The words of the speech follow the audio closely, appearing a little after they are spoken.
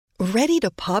Ready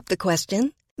to pop the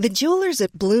question? The jewelers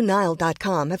at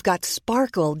BlueNile.com have got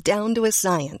sparkle down to a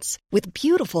science with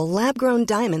beautiful lab-grown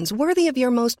diamonds worthy of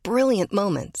your most brilliant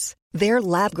moments. Their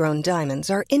lab-grown diamonds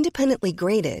are independently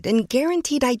graded and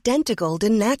guaranteed identical to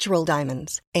natural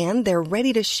diamonds, and they're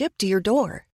ready to ship to your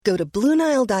door. Go to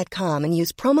BlueNile.com and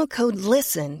use promo code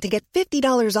LISTEN to get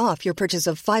 $50 off your purchase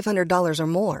of $500 or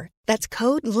more. That's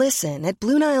code LISTEN at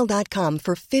BlueNile.com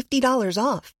for $50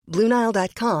 off.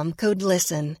 BlueNile.com, code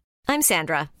LISTEN. I'm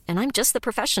Sandra, and I'm just the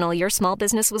professional your small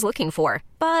business was looking for.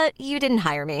 But you didn't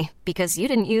hire me because you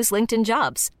didn't use LinkedIn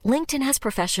Jobs. LinkedIn has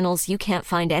professionals you can't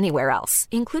find anywhere else,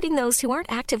 including those who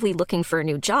aren't actively looking for a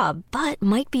new job, but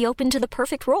might be open to the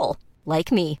perfect role,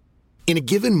 like me. In a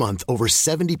given month, over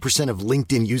 70% of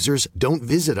LinkedIn users don't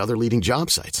visit other leading job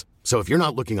sites. So if you're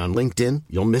not looking on LinkedIn,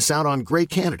 you'll miss out on great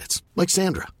candidates like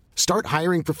Sandra. Start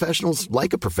hiring professionals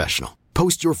like a professional.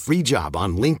 Post your free job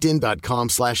on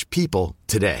linkedin.com/people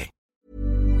today.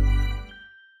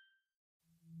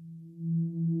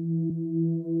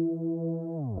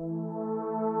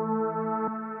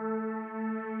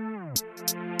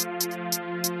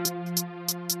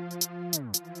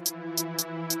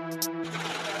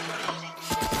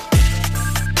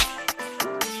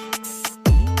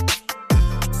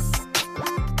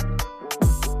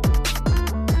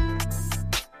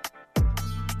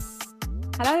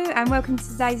 Hello and welcome to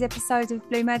today's episode of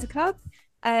Blue Murder Club.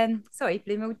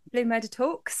 Blue Murder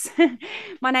Talks.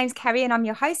 My name's Carrie and I'm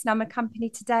your host, and I'm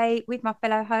accompanied today with my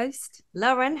fellow host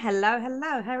Lauren. Hello.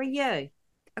 How are you?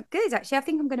 Good, actually. I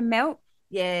think I'm going to melt.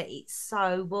 Yeah, it's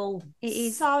so warm. It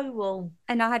is so warm.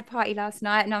 And I had a party last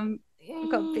night, and I've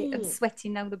got a bit of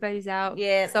sweating all the booze out.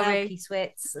 Yeah, sorry. Alky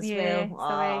sweats as Yeah, well.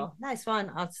 sorry. Oh, no, it's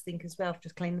fine. I just think as well. I've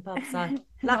just cleaned the pub, so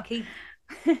lucky.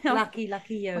 Lucky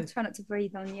you. I'll try not to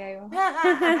breathe on you.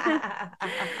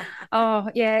 Oh,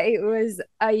 yeah, it was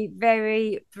a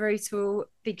very brutal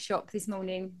big shop this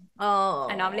morning. Oh.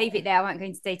 And I'll leave it there. I won't go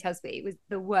into details, but it was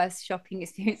the worst shopping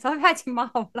experience I've had in my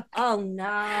whole life. Oh,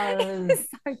 no. It was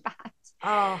so bad.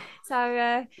 Oh.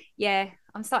 So, yeah,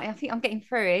 I think I'm getting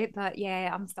through it, but yeah,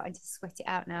 I'm starting to sweat it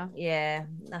out now. Yeah,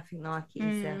 nothing like it,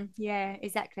 is there? Yeah,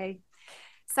 exactly.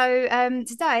 So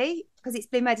today, because it's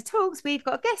Blue Murder Talks, we've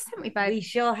got a guest, haven't we, babe? We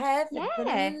sure have. Yeah.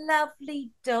 The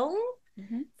lovely Dawn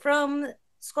from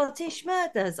Scottish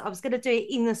Murders. I was going to do it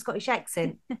in the Scottish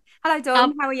accent. Hello,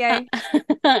 Dawn. How are you?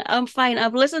 I'm fine.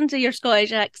 I've listened to your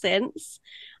Scottish accents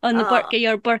on the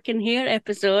your Burke and Hare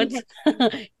episode.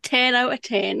 10 out of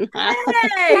 10.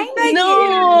 Hey,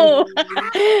 no,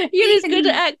 you're as good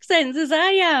at accents as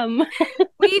I am.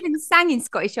 We even sang in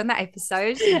Scottish on that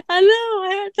episode. I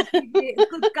know.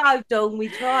 Good go, Dawn. We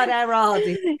tried our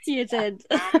hardest. You did.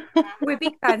 We're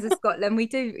big fans of Scotland. We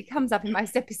do. It comes up in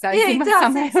most episodes. Yeah, it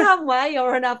does in some way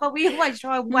or another. We always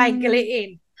try and wangle it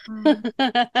in.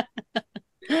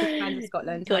 Big fans of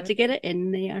Scotland. Got to get it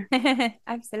in there.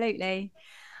 Absolutely.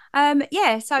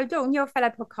 Yeah, so Dawn, you're a fellow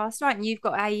podcaster, aren't you? You've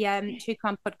got a true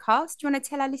crime podcast. Do you want to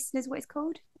tell our listeners what it's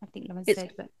called? I think Lauren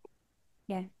said, but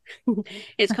yeah.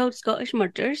 It's called Scottish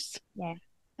Murders. Yeah.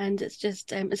 And it's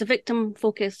just it's a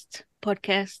victim-focused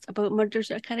podcast about murders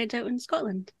that are carried out in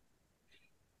Scotland.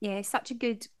 Yeah, it's such a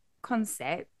good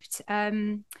concept.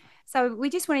 So we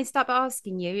just wanted to start by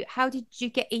asking you, how did you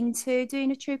get into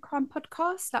doing a true crime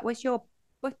podcast? Like, what's a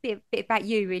bit about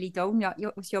you, really, Dawn?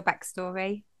 What's your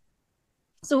backstory?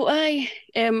 So I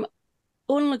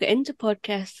only got into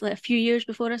podcasts like a few years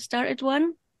before I started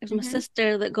one. It was my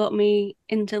sister that got me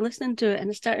into listening to it,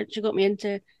 and she got me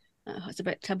into, it's a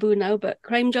bit taboo now, but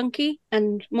Crime Junkie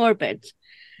and Morbid.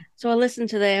 So I listened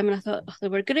to them and I thought, they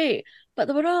were great, but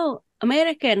they were all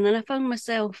American, and I found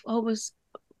myself always,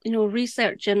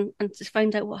 researching and to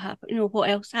find out what happened,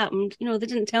 what else happened. They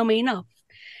didn't tell me enough,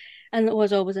 and it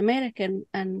was always American.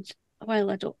 And while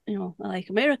I don't, I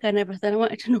like America and everything, I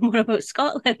wanted to know more about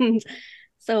Scotland.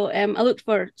 So I looked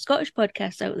for Scottish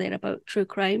podcasts out there about true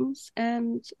crimes,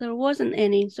 and there wasn't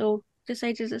any. So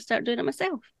decided to start doing it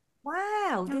myself.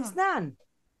 Wow, there's none.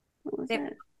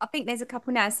 I think there's a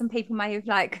couple now. Some people may have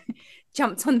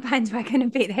jumped on the bandwagon a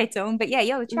bit there, Dawn. But yeah,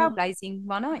 you're a trailblazing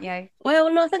one, aren't you?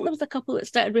 Well, no, I think there was a couple that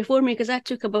started before me, because I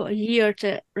took about a year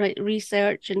to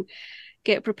research and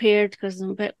get prepared, because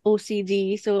I'm a bit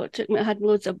OCD. So it took me. I had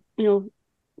loads of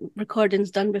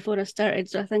recordings done before I started.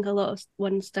 So I think a lot of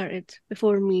ones started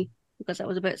before me because I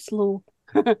was a bit slow.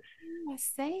 I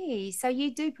see. So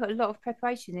you do put a lot of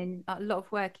preparation in, a lot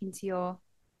of work into your.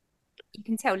 You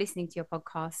can tell listening to your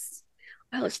podcasts.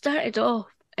 Well, it started off.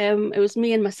 It was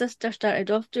me and my sister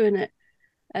started off doing it,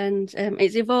 and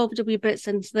it's evolved a wee bit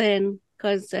since then,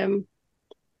 because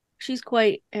she's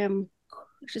quite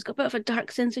she's got a bit of a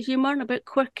dark sense of humour and a bit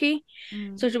quirky.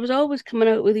 Mm. So she was always coming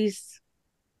out with these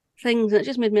things, and it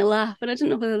just made me laugh. And I didn't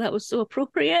know whether that was so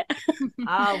appropriate.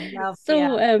 Oh, love So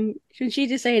yeah. when she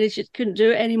decided she couldn't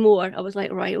do it anymore, I was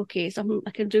like, right, okay, so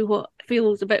I can do what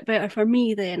feels a bit better for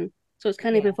me then. So it's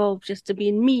kind of evolved just to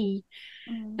being me,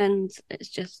 and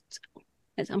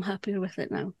I'm happier with it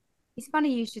now. It's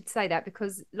funny you should say that,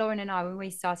 because Lauren and I, when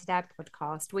we started our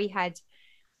podcast, we had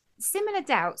similar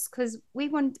doubts, because we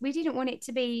didn't want it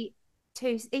to be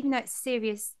too, even though it's a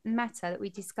serious matter that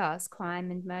we discuss, crime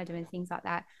and murder and things like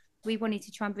that, we wanted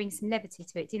to try and bring some levity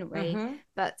to it, didn't we?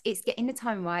 But it's getting the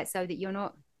tone right so that you're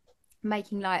not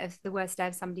making light of the worst day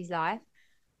of somebody's life,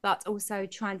 but also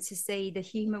trying to see the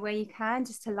humour where you can,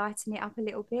 just to lighten it up a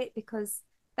little bit, because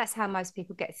that's how most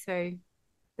people get through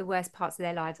the worst parts of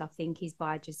their lives, I think, is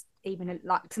by just even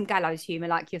like some gallows humour,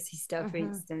 like your sister, for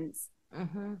instance.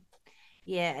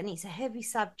 Yeah, and it's a heavy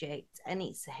subject, and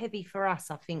it's heavy for us,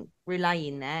 I think,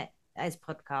 relaying that as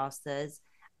podcasters.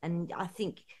 And I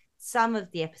think some of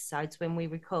the episodes when we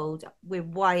record, we're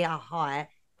way high.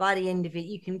 By the end of it,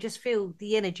 you can just feel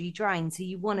the energy drain. So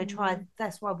you want to try.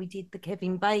 That's why we did the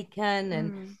Kevin Bacon,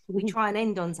 and we try and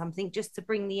end on something just to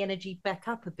bring the energy back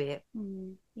up a bit.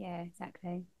 Yeah,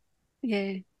 exactly.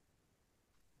 Yeah.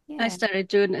 I started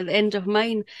doing it at the end of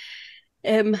mine.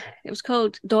 It was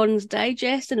called Dawn's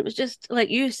Digest, and it was just like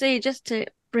you say, just to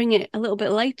bring it a little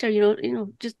bit lighter,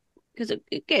 just because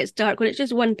it gets dark when it's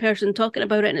just one person talking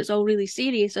about it and it's all really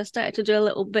serious. I started to do a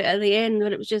little bit at the end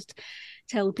where it was just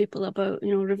telling people about,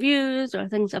 reviews or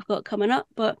things I've got coming up,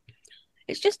 but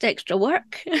it's just extra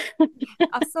work.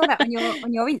 I saw that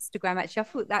on your Instagram, actually. I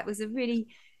thought that was a really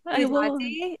good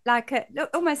idea, like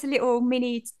almost a little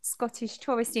mini Scottish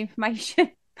tourist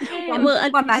information. Yeah,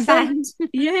 one man band.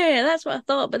 Yeah, that's what I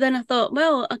thought. But then I thought,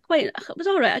 well, it was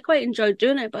all right. I quite enjoyed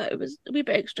doing it, but it was a wee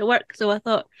bit extra work. So I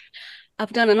thought,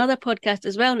 I've done another podcast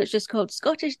as well, and it's just called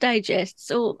Scottish Digest.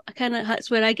 So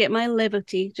that's where I get my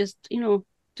levity, just,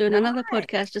 doing another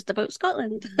podcast just about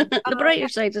Scotland, the brighter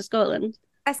sides of Scotland.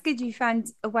 That's good you found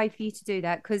a way for you to do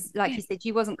that, because like you said,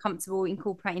 you wasn't comfortable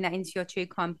incorporating that into your true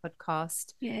crime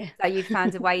podcast. Yeah. So you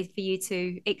found a way for you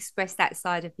to express that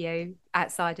side of you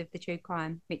outside of the true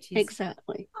crime, which is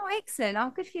exactly. Oh, excellent.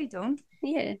 Oh, good for you, Dawn.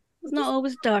 Yeah. It's not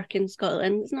always dark in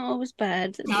Scotland. It's not always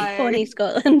bad. It's funny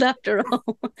Scotland after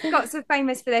all. Scots are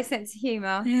famous for their sense of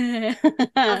humour. Yeah.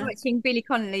 I was watching Billy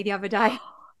Connolly the other day.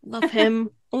 Love him.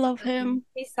 Love him.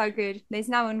 He's so good. There's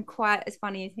no one quite as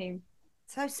funny as him.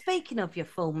 So speaking of your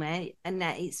format and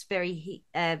that it's very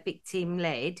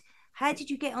victim-led, how did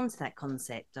you get onto that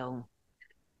concept, Dawn?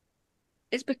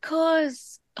 It's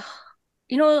because, a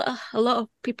lot of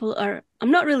people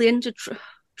I'm not really into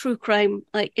true crime,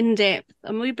 like in depth.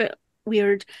 I'm a wee bit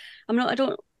weird. I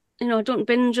don't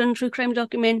binge on true crime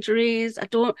documentaries. I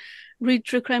don't read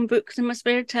true crime books in my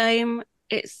spare time.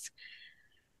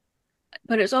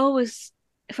 But it's always,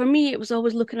 for me, it was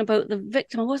always looking about the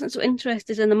victim. I wasn't so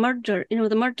interested in the murder,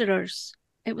 the murderers.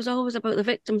 It was always about the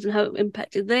victims and how it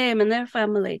impacted them and their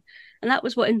family. And that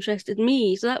was what interested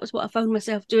me. So that was what I found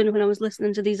myself doing when I was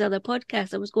listening to these other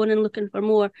podcasts. I was going and looking for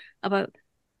more about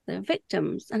the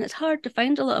victims. And it's hard to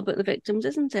find a lot about the victims,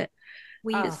 isn't it?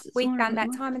 We found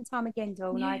that time and time again,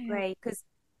 Dawn. Yeah. I agree, because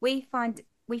we find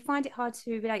it hard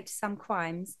to relate to some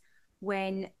crimes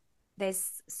when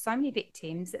there's so many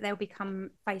victims that they'll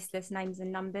become faceless names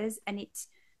and numbers, and it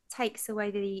takes away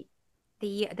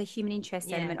the human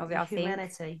interest element of it. I think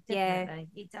humanity, definitely.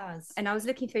 It does. And I was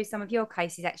looking through some of your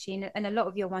cases actually, and a lot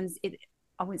of your ones,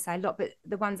 I wouldn't say a lot, but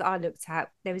the ones that I looked at,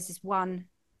 there was just one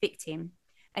victim,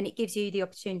 and it gives you the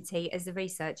opportunity as a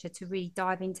researcher to really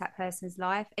dive into that person's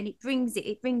life, and it brings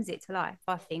it to life.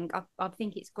 I think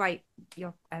it's great.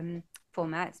 Your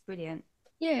format, it's brilliant.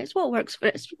 Yeah, it's what works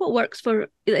for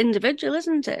the individual,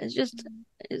 isn't it?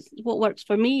 It's what works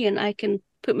for me, and I can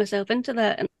put myself into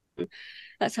that, and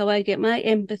that's how I get my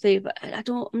empathy. But I'm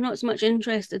not as much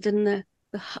interested in the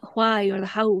why or the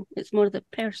how. It's more the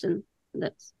person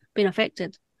that's been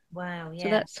affected. Wow, yeah. So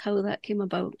that's how that came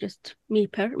about. Just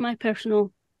my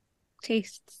personal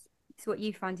tastes. It's what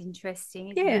you find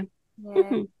interesting. Yeah. It? Yeah.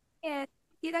 Mm-hmm. Yeah.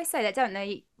 They say that, don't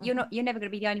they? You're never going to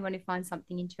be the only one who finds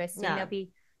something interesting. No.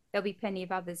 There'll be plenty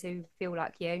of others who feel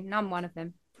like you, and I'm one of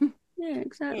them. Yeah,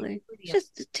 exactly. It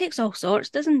takes all sorts,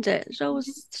 doesn't it? There's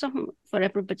always something for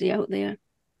everybody out there.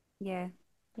 Yeah,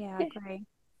 I agree.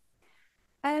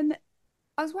 I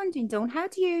was wondering, Dawn, how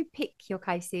do you pick your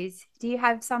cases? Do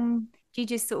you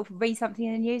just sort of read something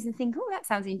in the news and think, oh, that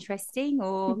sounds interesting?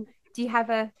 Or do you have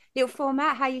a little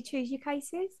format how you choose your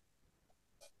cases?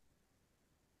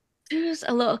 Choose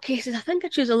a lot of cases. I think I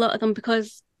choose a lot of them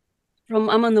because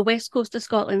I'm on the west coast of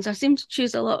Scotland, so I seem to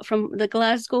choose a lot from the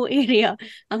Glasgow area.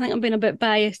 I think I'm being a bit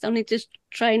biased. I'll need to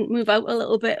try and move out a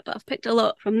little bit, but I've picked a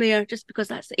lot from there just because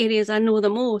that's the areas I know the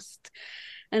most,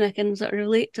 and I can sort of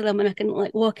relate to them, and I can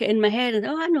like walk it in my head and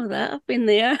I know that I've been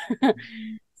there.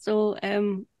 So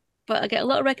but I get a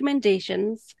lot of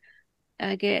recommendations.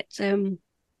 I get it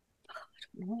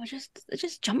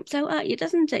just jumps out at you,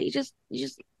 doesn't it? You just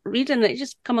reading it, you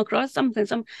just come across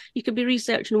something. You could be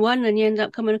researching one and you end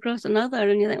up coming across another,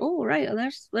 and you think, oh right, well,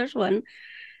 there's one.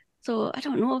 So I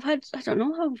don't know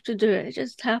how to do it. It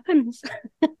just happens.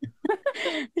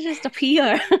 They just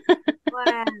appear.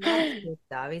 Wow, that's good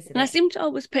though, isn't And I it? seem to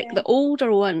always pick the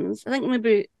older ones. I think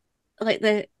maybe like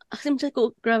I seem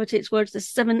to gravitate towards the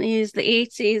 70s, the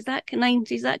 80s, that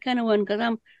 90s, that kind of one, because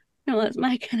that's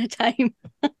my kind of time.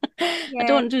 I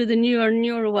don't do the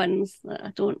newer ones.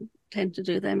 I don't tend to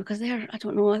do them because I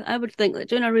don't know. I would think that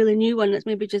doing a really new one that's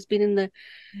maybe just been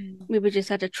maybe just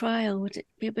had a trial, would it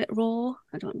be a bit raw?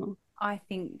 I don't know. I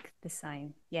think the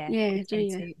same. Yeah. Yeah,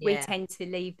 we tend to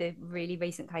leave the really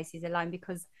recent cases alone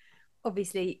because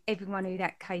obviously everyone who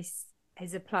that case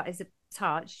has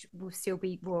touched will still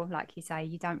be raw, like you say.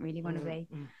 You don't really want to be.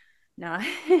 No.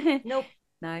 Nope.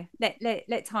 No.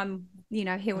 Let time,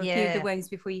 heal the wounds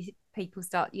before people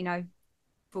start,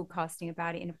 broadcasting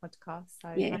about it in a podcast.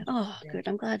 So good.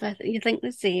 I'm glad you think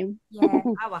the same. Yeah.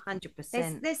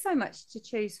 100%. There's so much to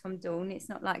choose from, Dawn. It's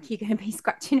not like you're going to be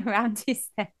scratching around, is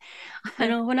there? I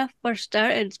know when I first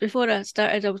started, before I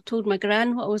started, I was told my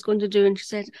gran what I was going to do, and she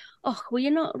said, "Oh, will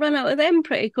you not run out of them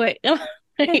pretty quick?"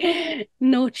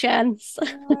 No chance.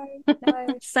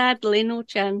 No. Sadly, no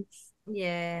chance.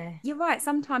 Yeah. You're right.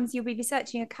 Sometimes you'll be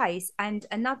researching a case and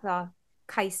another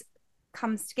case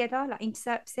comes together, like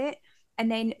intercepts it. And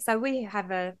then, so we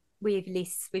have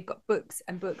lists, we've got books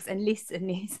and lists and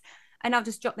lists. And I'll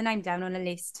just drop the name down on a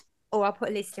list, or I'll put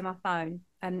a list in my phone.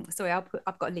 I've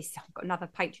got a list, I've got another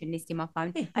Patreon list in my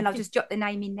phone, and I'll just drop the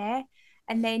name in there.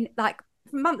 And then, like,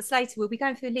 months later, we'll be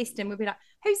going through a list and we'll be like,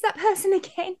 who's that person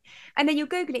again? And then you'll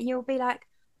Google it and you'll be like,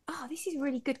 oh, this is a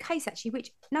really good case, actually,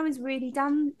 which no one's really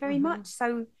done very much.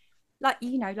 So, like,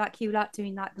 you like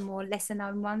doing like the more lesser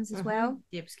known ones as well.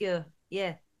 The obscure.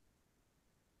 Yeah.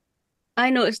 I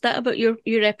noticed that about your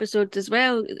episodes as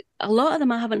well. A lot of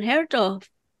them I haven't heard of.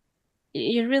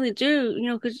 You really do,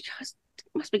 because it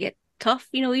must be get tough,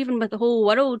 even with the whole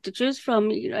world to choose from.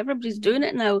 Everybody's doing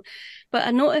it now. But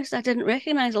I noticed I didn't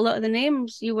recognise a lot of the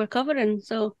names you were covering,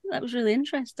 so that was really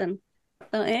interesting.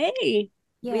 So, hey,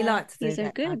 we like to do these that,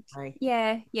 are good.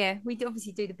 Yeah. We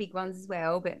obviously do the big ones as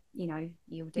well, but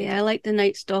you'll do. Yeah, I like the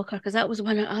Night Stalker because that was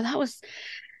one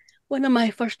of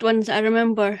my first ones I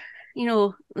remember.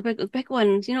 The big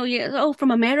ones. All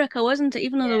from America, wasn't it?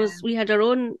 Even though we had our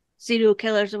own serial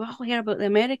killers, we all hear about the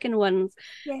American ones,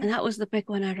 and that was the big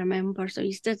one I remember. So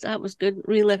that was good,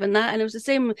 reliving that. And it was the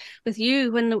same with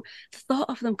you when the thought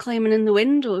of them climbing in the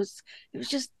windows. It was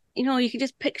just, you could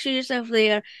just picture yourself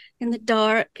there in the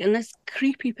dark and this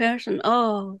creepy person.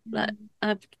 Oh, that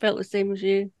I felt the same as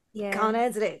you. Yeah, can't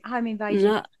handle it. Home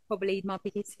invasion probably my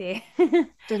biggest fear.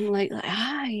 Didn't like that.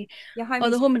 Aye. Your home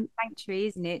is a sanctuary,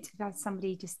 isn't it? To have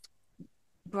somebody just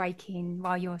break in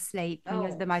while you're asleep and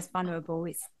you're the most vulnerable.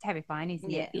 It's terrifying, isn't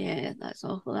it? Yeah, that's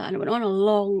awful. That, and it went on a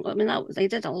long. I mean, they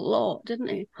did a lot, didn't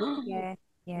they? Yeah.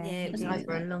 It was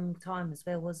over a long time as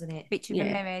well, wasn't it? Richard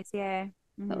Ramirez,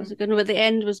 That was a good one, but the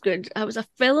end was good. It was a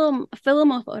film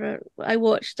of it I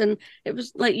watched, and it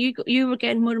was like you were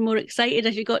getting more and more excited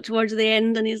as you got towards the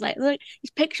end, and he's like, look, his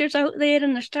pictures out there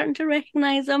and they're starting to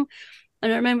recognize him.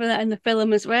 And I remember that in the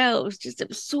film as well. It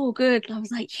was so good. And I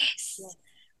was like, yes.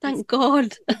 Thank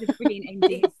God. It's a brilliant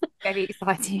ending. It's very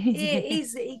exciting.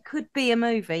 It could be a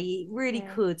movie. It really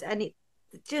could. And it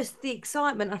just the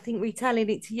excitement, I think retelling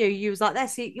it to you was like,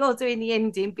 that's it, you're doing the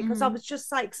ending, because I was just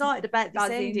so excited about this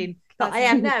ending. But I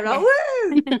am now, like,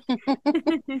 woo!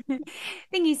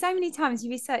 Thing is, so many times you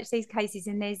research these cases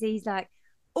and there's these like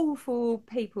awful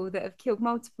people that have killed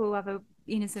multiple other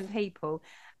innocent people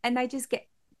and they just get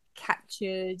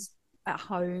captured at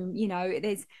home.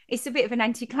 It's a bit of an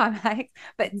anticlimax,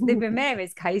 but the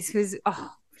Ramirez case was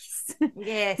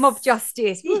yes, mob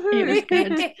justice. It was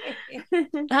good.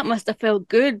 That must have felt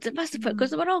good. It must have felt,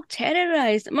 because they were all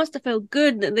terrorized. It must have felt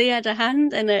good that they had a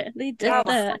hand in it. They did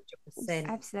that. 100%.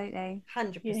 Absolutely.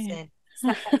 100%.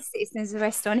 Slap that citizen's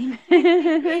arrest on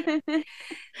him.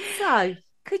 So,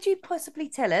 could you possibly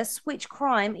tell us which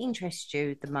crime interests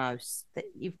you the most that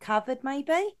you've covered,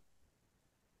 maybe?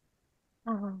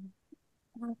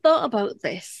 I thought about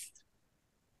this,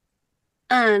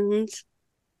 and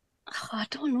I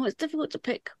don't know. It's difficult to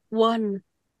pick one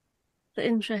that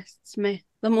interests me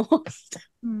the most.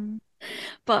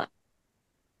 But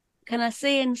can I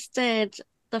say instead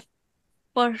the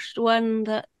first one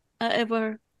that I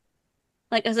ever,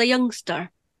 like as a youngster,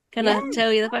 can I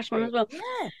tell you the first one as well?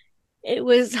 Yeah. It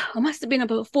was, I must have been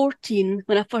about 14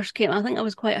 when I first came. I think I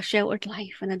was quite a sheltered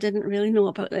life and I didn't really know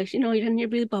about this. You're in your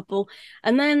wee bubble.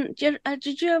 And then,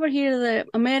 did you ever hear the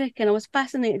American? I was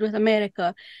fascinated with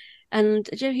America. And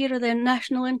did you ever hear of the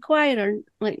National Enquirer,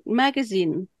 like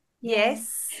magazine?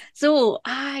 Yes. So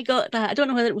I got that. I don't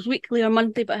know whether it was weekly or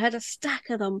monthly, but I had a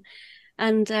stack of them.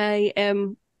 And I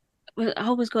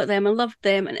always got them and loved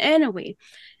them. And anyway,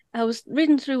 I was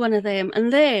reading through one of them,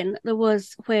 and then there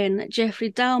was when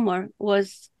Jeffrey Dahmer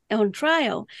was on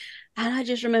trial. And I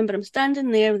just remember him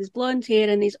standing there with his blonde hair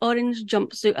and his orange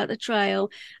jumpsuit at the trial.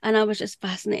 And I was just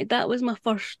fascinated. That was my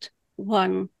first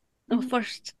one, my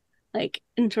first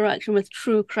interaction with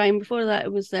true crime. Before that,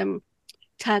 it was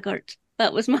Taggart.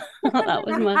 That was my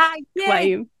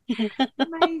crime.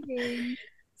 Amazing.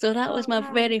 So that was my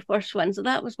very first one. So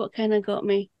that was what kind of got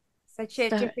me. So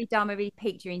Jeffrey Dahmer really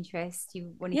piqued your interest.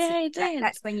 You wanted to. He did.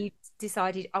 That's when you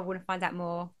decided, I want to find out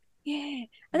more. Yeah,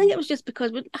 I think it was just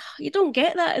because you don't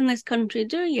get that in this country,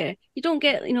 do you? You don't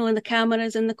get, in the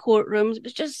cameras in the courtrooms. It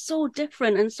was just so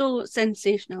different and so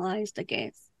sensationalized, I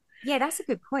guess. Yeah, that's a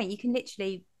good point. You can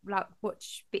literally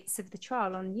watch bits of the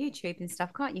trial on YouTube and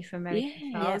stuff, can't you, from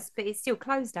American trials? But it's still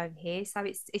closed over here, so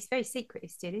it's very secretive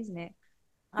still, isn't it?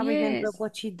 I remember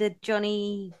watching the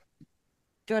Johnny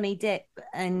Depp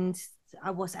and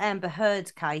I was Amber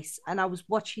Heard case, and I was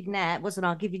watching that, wasn't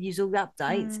I, giving you all the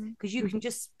updates, because you can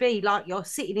just be like you're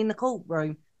sitting in the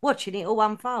courtroom watching it all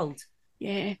unfold.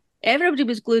 Yeah, everybody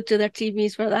was glued to their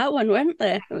TVs for that one, weren't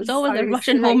they? It was always they're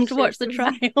rushing home to watch the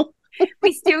trial.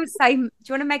 We still say, do you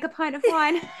want to make a pint of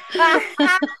wine?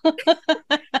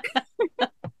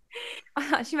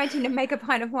 I actually imagine a mega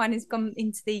pint of wine has gone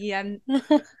into the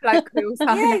local.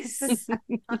 Yes,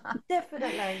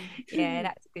 definitely. Yeah,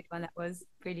 that's a good one. That was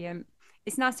brilliant.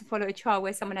 It's nice to follow a trial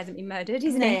where someone hasn't been murdered,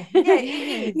 isn't it? Yeah,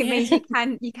 it means you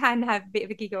can have a bit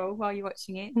of a giggle while you're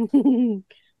watching it.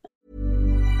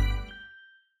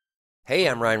 Hey,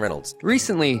 I'm Ryan Reynolds.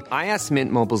 Recently, I asked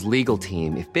Mint Mobile's legal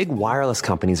team if big wireless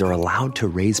companies are allowed to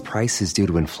raise prices due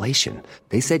to inflation.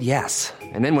 They said yes.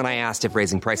 And then when I asked if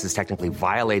raising prices technically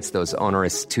violates those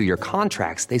onerous 2-year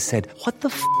contracts, they said, "What the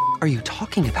f*** are you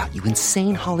talking about, you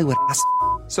insane Hollywood ass?"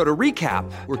 So to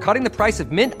recap, we're cutting the price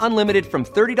of Mint Unlimited from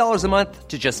 $30 a month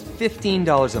to just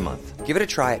 $15 a month. Give it a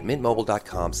try at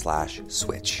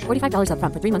mintmobile.com/switch. $45 up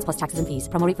front for 3 months plus taxes and fees.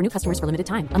 Promo rate for new customers for limited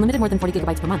time. Unlimited more than 40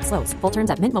 gigabytes per month. Slows full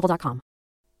terms at mintmobile.com.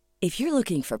 If you're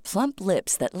looking for plump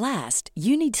lips that last,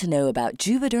 you need to know about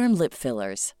Juvederm lip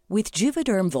fillers. With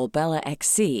Juvederm Volbella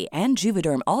XC and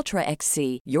Juvederm Ultra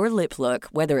XC, your lip look,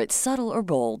 whether it's subtle or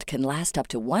bold, can last up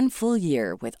to 1 full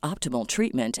year with optimal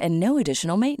treatment and no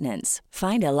additional maintenance.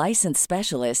 Find a licensed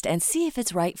specialist and see if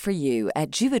it's right for you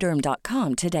at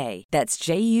Juvederm.com today. That's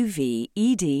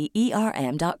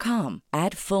JUVEDERM.com.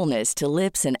 Add fullness to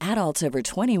lips in adults over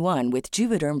 21 with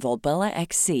Juvederm Volbella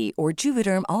XC or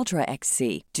Juvederm Ultra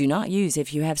XC. Do not use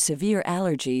if you have severe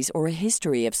allergies or a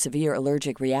history of severe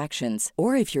allergic reactions,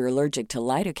 or if you're allergic to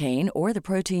lidocaine or the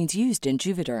proteins used in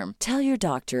Juvederm. Tell your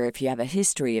doctor if you have a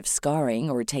history of scarring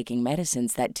or taking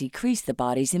medicines that decrease the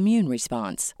body's immune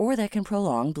response or that can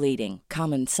prolong bleeding.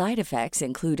 Common side effects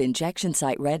include injection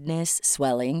site redness,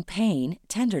 swelling, pain,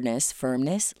 tenderness,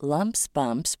 firmness, lumps,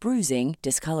 bumps, bruising,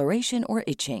 discoloration, or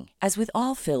itching. As with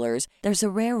all fillers, there's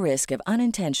a rare risk of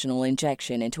unintentional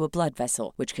injection into a blood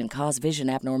vessel, which can cause vision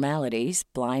abnormalities,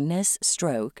 blindness,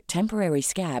 stroke, temporary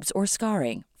scabs, or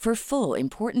scarring. For full,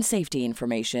 important safety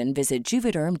information, visit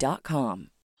Juvederm.com.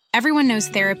 Everyone knows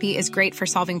therapy is great for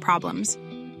solving problems,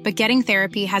 but getting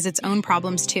therapy has its own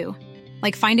problems too,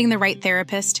 like finding the right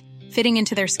therapist, fitting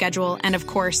into their schedule, and of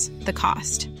course, the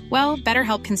cost. Well,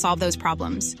 BetterHelp can solve those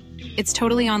problems. It's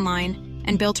totally online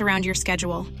and built around your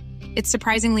schedule. It's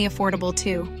surprisingly affordable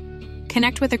too.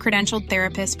 Connect with a credentialed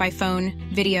therapist by phone,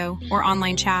 video, or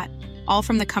online chat, all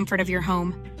from the comfort of your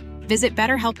home. Visit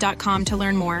BetterHelp.com to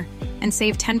learn more and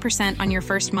save 10% on your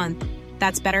first month.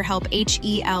 That's BetterHelp,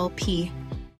 H-E-L-P.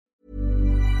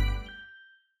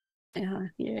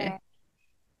 Yeah.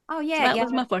 Oh, yeah. So that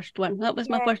was my first one. That was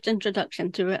my first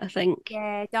introduction to it, I think.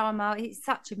 Yeah, Dahmer. It's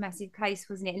such a massive case,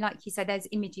 wasn't it? And like you said, there's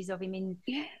images of him in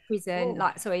prison, in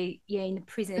the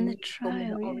prison, in the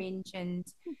trial, orange and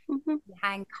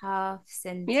handcuffs,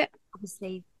 and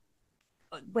obviously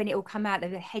when it all come out,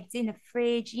 the heads in the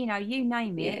fridge, you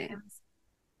name it. It was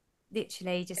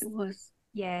literally just, it was,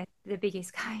 the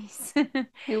biggest case.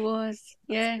 It was,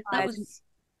 that was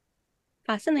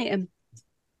fascinating.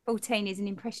 14 is an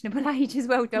impressionable age as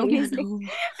well, Dawn.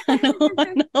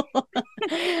 I know.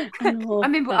 I know, I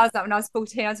remember what but- I was like when I was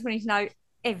 14. I just wanted to know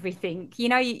everything. You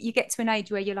know, you get to an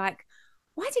age where you're like,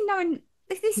 why didn't no one?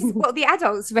 This is what the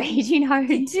adults read, you know.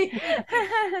 Going to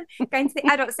the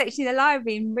adult section of the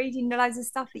library and reading loads of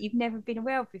stuff that you've never been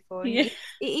aware of before. And Yeah.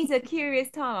 it is a curious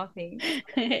time, I think.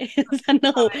 I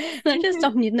know. That's just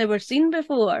something you'd never seen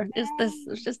before.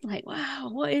 It's just like,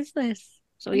 wow, what is this?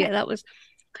 So yeah, that was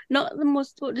not the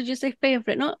most, what did you say,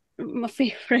 favorite? Not my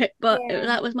favorite, but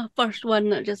that was my first one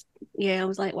that just, I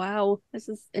was like, wow, this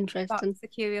is interesting. That's the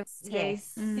curiosity.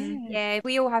 Yes. Yeah,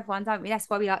 we all have one, don't we? That's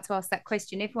why we like to ask that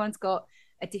question. Everyone's got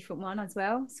a different one as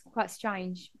well. It's quite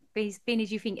strange. Being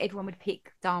as you think everyone would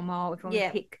pick Dharma, or everyone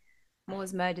would pick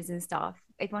Moore's Murders and stuff.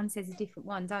 Everyone says a different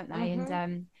one, don't they?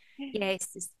 And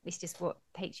it's just what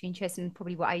takes you interested and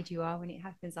probably what age you are when it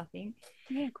happens, I think.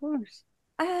 Yeah, of course.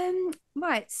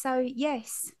 Right. So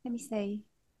yes, let me see.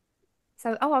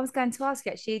 So, I was going to ask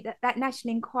you actually that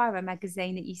National Enquirer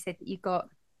magazine that you said that you got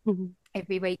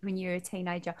every week when you were a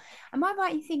teenager. Am I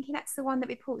right in thinking that's the one that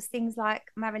reports things like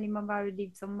Marilyn Monroe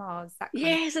lives on Mars? That kind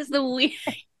Yes, it's the weird.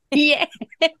 Yeah.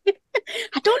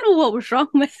 I don't know what was wrong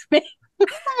with me.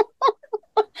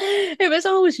 It was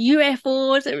always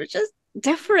UFOs. It was just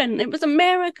different. It was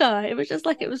America. It was just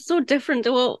like, it was so different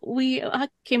to what I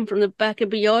came from the back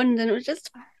of beyond, and it was just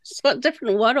a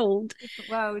different world. Different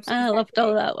world. I loved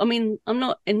all that. I mean, I'm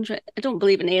not interested. I don't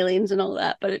believe in aliens and all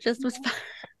that, but it just was fun.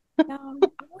 No,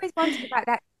 I've always wondered about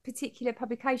that particular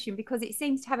publication because it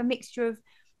seems to have a mixture of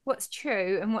what's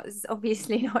true and what's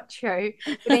obviously not true.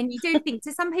 But then you do think,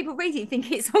 to some people read it and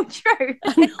think it's all true.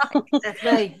 That's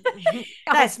me.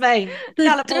 That's me.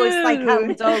 Colour boys stay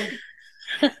calm, dog.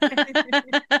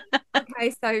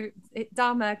 Okay, so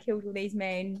Dharma killed all these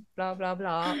men, blah blah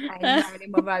blah, and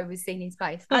Marilyn Monroe was seen in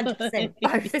space. 100%.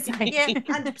 Both the same. Yeah,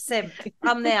 100%.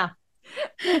 I'm there.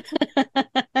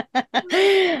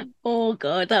 Oh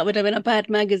God, that would have been a bad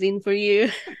magazine for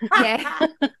you. Yeah.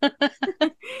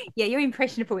 Yeah, you're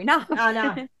impressionable enough. I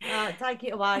know. Take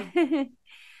it away.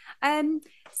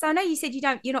 So I know you said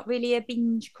you're not really a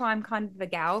binge crime kind of a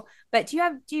gal, but do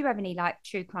you have any like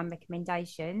true crime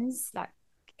recommendations? Like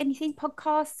anything,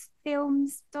 podcasts,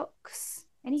 films, docs,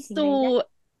 anything? So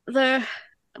let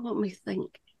me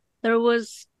think. There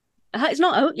was, it's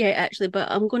not out yet actually, but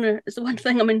it's the one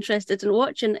thing I'm interested in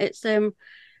watching. It's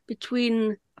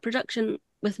between a production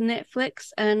with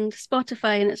Netflix and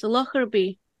Spotify, and it's the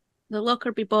Lockerbie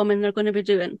bombing they're going to be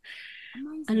doing.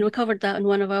 Amazing. And we covered that in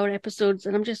one of our episodes,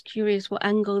 and I'm just curious what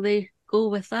angle they go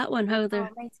with that one, how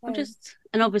they're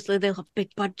and obviously they'll have big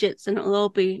budgets and it'll all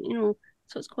be,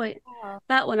 so it's quite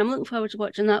that one. I'm looking forward to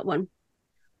watching that one.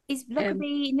 Is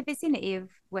Lockerbie in the vicinity of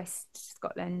West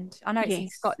Scotland? I know it's in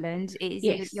Scotland. Is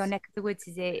it your neck of the woods,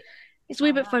 is it? It's a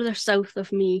wee bit further south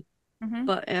of me,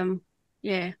 but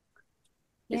it's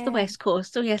the West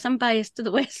Coast, so yes, I'm biased to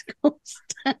the West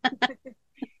Coast.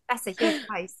 That's a huge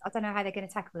place. I don't know how they're going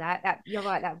to tackle that. You're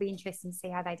right. That would be interesting to see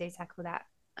how they do tackle that.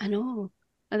 I know.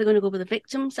 Are they going to go with the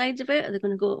victim side of it? Are they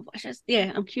going to go?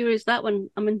 I'm curious. That one,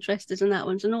 I'm interested in that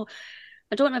one. So no,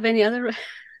 I don't have any other.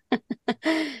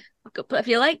 But if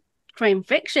you like crime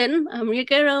fiction, I'm your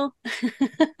girl.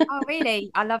 Oh really?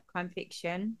 I love crime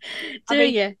fiction. Do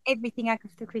you? Everything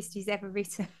Agatha Christie's ever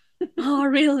written. Oh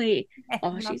really? Yeah,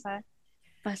 Oh, she's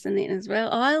fascinating as well.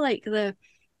 Oh, I like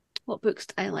what books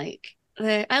do I like?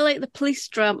 I like the police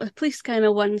drama, the police kind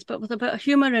of ones, but with a bit of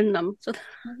humour in them, so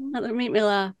that make me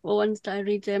laugh. The ones that I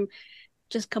read,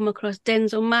 just come across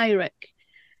Denzel Myrick,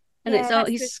 and it's all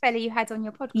he's the fella you had on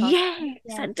your podcast.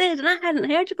 Yes, I did, and I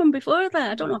hadn't heard of him before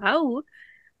that. I don't know how,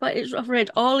 but I've read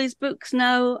all his books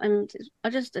now, and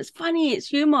it's funny, it's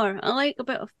humour. I like a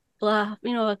bit of laugh.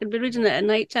 I could be reading it at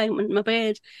night time in my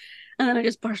bed, and then I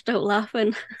just burst out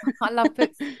laughing. I love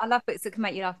books. I love books that can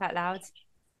make you laugh out loud.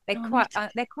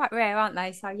 They're quite rare, aren't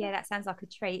they? So yeah, that sounds like a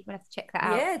treat. We'll have to check that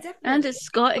out. Yeah, definitely. And it's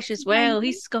Scottish as well.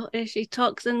 He's Scottish. He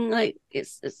talks in like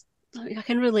it's I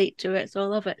can relate to it, so I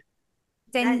love it.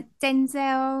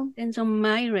 Denzel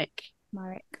Myrick.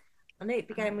 I knew it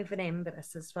began with an M, but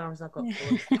that's as far as I got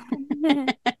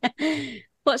forward.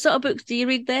 What sort of books do you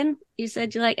read then? You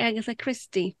said you like Agatha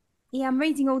Christie. Yeah, I'm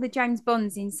reading all the James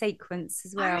Bonds in sequence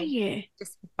as well. Are you?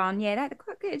 Just for fun. Yeah, they're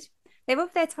quite good. They're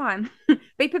of their time.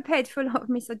 Be prepared for a lot of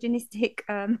misogynistic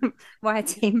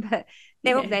writing, but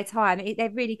they're of their time.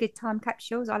 They're really good time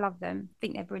capsules. I love them. I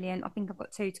think they're brilliant. I think I've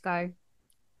got 2 to go.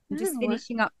 I'm just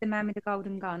finishing up The Man with the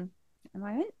Golden Gun at the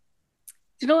moment.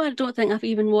 Do you know, I don't think I've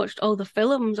even watched all the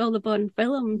Bond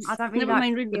films. I don't really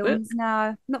like reading the films.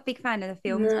 No, not a big fan of the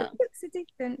films. No. But the books are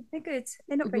different. They're good.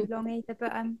 They're not very long either,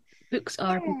 but books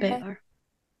are better.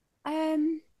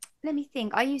 Let me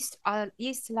think. I used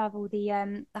to love all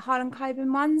the Harlan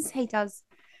Coben ones. He does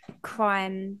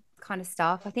crime kind of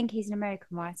stuff. I think he's an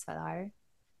American writer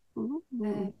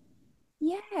though.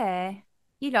 Yeah.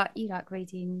 You like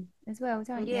reading as well,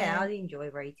 don't you? Yeah, I enjoy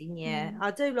reading. Yeah,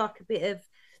 I do like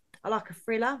I like a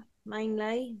thriller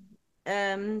mainly.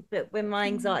 But when my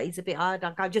anxiety's a bit hard,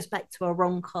 I go just back to a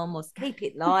rom-com or keep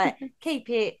it light, keep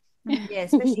it. Yeah,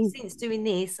 especially since doing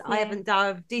this, I haven't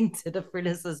dived into the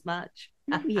thrillers as much.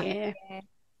 Yeah.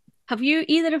 Have you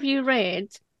either of you read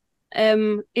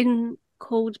In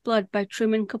Cold Blood by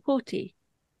Truman Capote?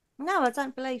 No, I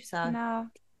don't believe so. No.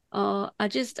 I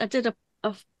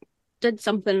did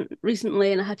something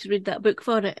recently and I had to read that book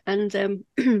for it. And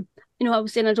you know, I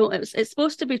was saying it's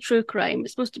supposed to be true crime.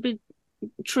 It's supposed to be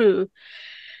true,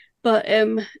 but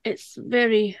it's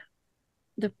very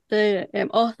the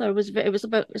author it's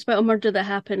about a murder that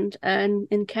happened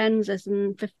in Kansas in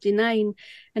 1959,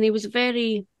 and he was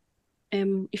very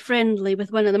friendly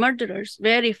with one of the murderers,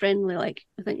 very friendly, like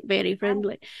I think very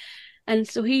friendly. And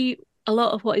so a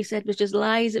lot of what he said was just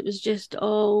lies. It was just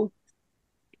all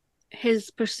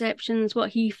his perceptions, what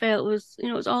he felt was, you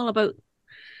know, it was all about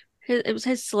it was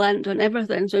his slant on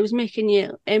everything. So he was making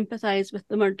you empathize with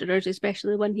the murderers,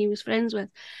 especially the one he was friends with.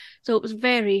 So it was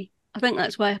I think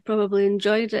that's why I probably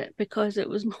enjoyed it, because it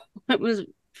was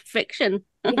fiction.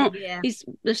 Yeah.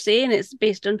 They're saying it's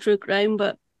based on true crime,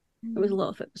 but a lot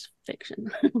of it was fiction.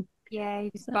 Yeah,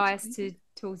 he was biased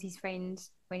towards his friend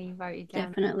when he wrote it down.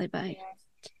 Definitely biased.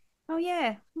 Yeah. Oh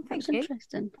yeah, well, thank you.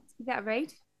 Interesting. Let's give that a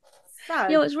read. So,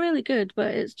 yeah, it's really good,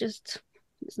 but it's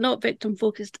not victim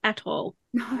focused at all.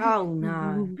 Oh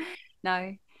no.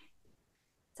 No.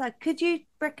 So could you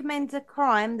recommend a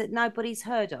crime that nobody's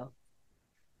heard of?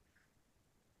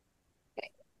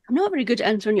 I'm not very good at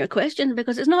answering your question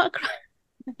because it's not a crime.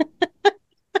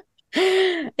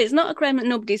 It's not a crime that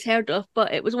nobody's heard of,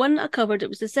 but it was one that I covered. It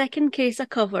was the second case I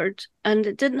covered, and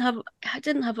it's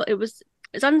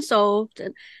unsolved,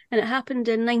 and it happened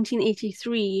in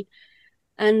 1983,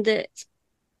 and it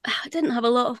didn't have a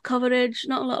lot of coverage.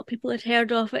 Not a lot of people had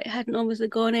heard of it. It hadn't obviously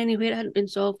gone anywhere. It hadn't been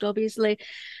solved, obviously.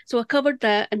 So I covered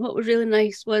that, and what was really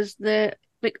nice was the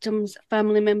victim's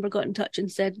family member got in touch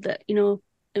and said that, you know,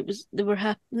 they were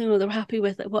happy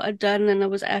with it, what I'd done, and I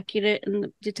was accurate, and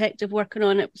the detective working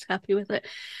on it was happy with it.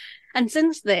 And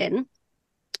since then,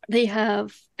 they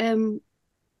have they've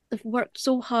worked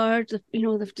so hard.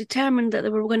 They've determined that they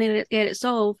were going to get it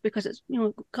solved, because it's, you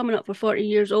know, coming up for 40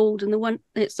 years old, and they want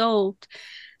it solved.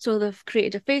 So they've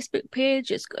created a Facebook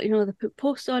page. It's got, you know, they put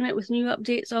posts on it with new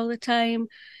updates all the time.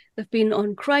 They've been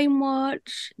on Crime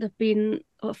Watch. They've been,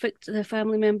 the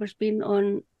family members been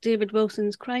on David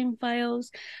Wilson's Crime Files.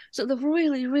 So they've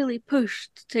really, really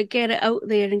pushed to get it out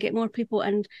there and get more people.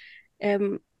 And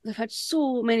they've had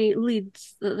so many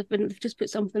leads that they've just put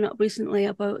something up recently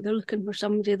about they're looking for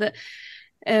somebody that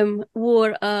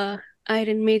wore a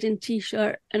Iron Maiden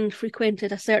t-shirt and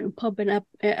frequented a certain pub in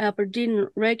Aberdeen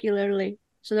regularly.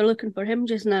 So they're looking for him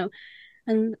just now.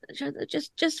 And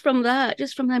just from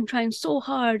them trying so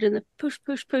hard, and the push,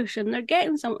 and they're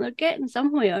getting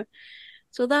somewhere.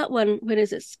 So that one,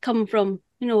 whereas it's come from,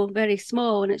 you know, very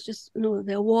small, and it's just, you know,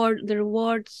 the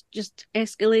rewards just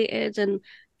escalated, and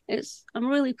I'm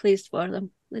really pleased for them.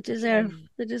 They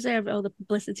deserve all the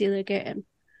publicity they're getting.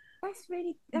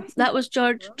 That was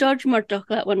George Murdoch.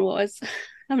 That one was. I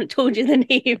haven't told you the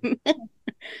name.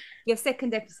 Your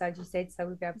second episode, you said, so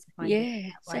we'll be able to find it. Yeah,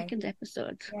 second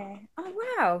episode. Yeah. Oh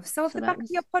wow! So off the back of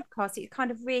your podcast, it kind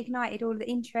of reignited all the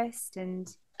interest,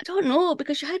 and I don't know,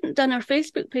 because she hadn't done her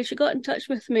Facebook page. She got in touch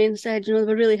with me and said, you know,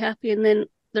 they were really happy, and then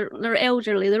they're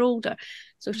elderly, they're older.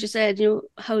 So she said, you know,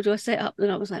 how do I set up?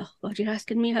 And I was like, oh God, you're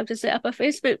asking me how to set up a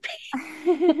Facebook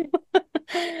page.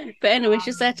 But anyway,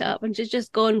 she set it up, and she's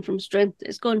just gone from strength.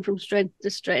 It's gone from strength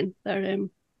to strength.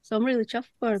 So I'm really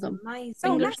chuffed for them. Amazing.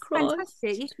 Fingers crossed.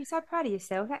 Fantastic. You should be so proud of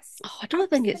yourself. I don't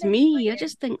think it's me. Brilliant. I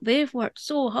just think they've worked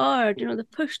so hard. You know,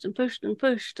 they've pushed and pushed and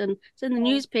pushed, and it's in the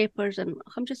newspapers, and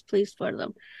I'm just pleased for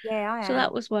them. Yeah, I am. So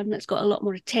that was one that's got a lot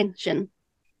more attention.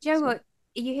 Do you know what?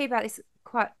 You hear about this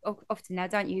quite often now,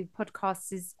 don't you?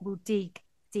 Podcasters will dig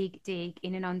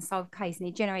in an unsolved case, and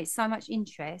it generates so much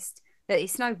interest that it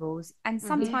snowballs, and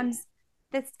sometimes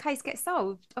the case gets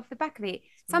solved off the back of it.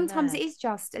 Sometimes it is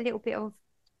just a little bit of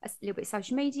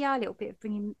social media, a little bit of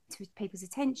bringing to people's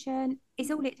attention is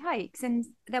all it takes, and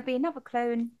there'll be another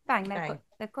clue, and bang,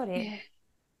 they've got it. Yeah.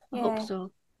 I hope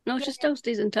so. No, she still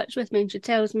stays in touch with me, and she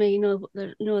tells me,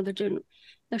 they're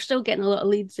still getting a lot of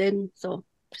leads in, so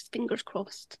just fingers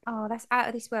crossed. Oh, that's out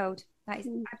of this world. That is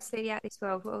absolutely out of this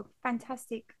world. What a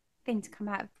fantastic thing to come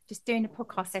out of just doing a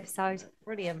podcast episode.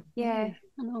 Brilliant. Yeah.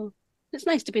 I know. It's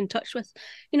nice to be in touch with,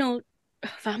 you know,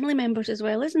 family members as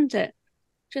well, isn't it?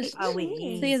 Just Oh,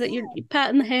 it say is. that you're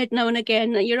patting the head now and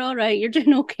again, that you're all right, you're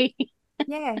doing okay.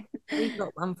 Yeah. We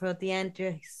got one for the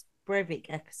Andreas Breivik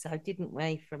episode, didn't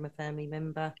we, from a family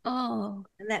member? Oh,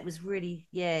 And that was really,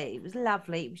 yeah, it was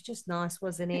lovely. It was just nice,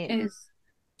 wasn't it it? is.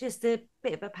 Just a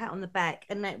bit of a pat on the back,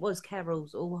 and that was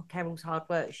all Carol's hard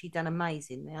work. She'd done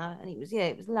amazing there, and it was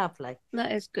lovely.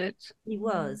 That is good. It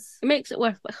was. It makes it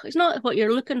worth. It's not what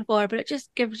you're looking for, but it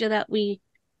just gives you that wee,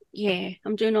 yeah,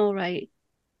 I'm doing all right.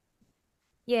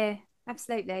 Yeah,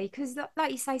 absolutely. Because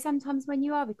like you say, sometimes when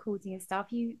you are recording and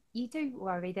stuff, you do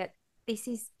worry that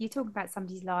you're talking about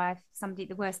somebody's life,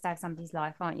 the worst day of somebody's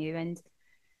life, aren't you? And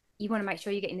you want to make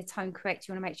sure you're getting the tone correct.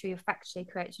 You want to make sure you're factually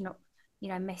correct. You're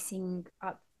not, messing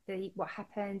up what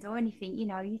happened or anything.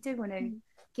 You do want to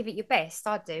give it your best.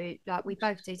 I do, like we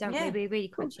both do, don't we? We're really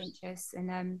conscientious,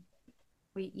 and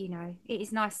it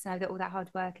is nice to know that all that hard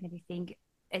work and everything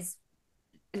has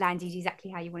landed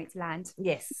exactly how you want it to land.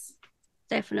 Yes,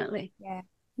 definitely. Yeah.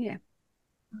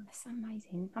 Oh, that's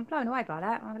amazing. I'm blown away by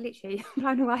that. I'm literally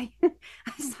blown away.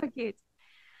 That's so good.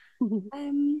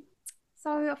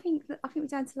 So I think we're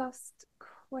down to the last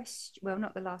question. Well,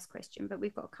 not the last question, but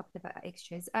we've got a couple of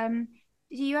extras.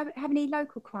 Do you have any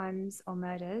local crimes or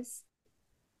murders?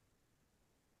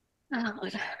 Oh,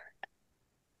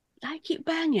 I keep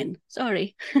banging.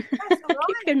 Sorry. That's all I keep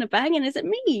right. hearing the banging. Is it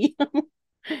me?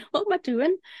 What am I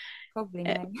doing? Probably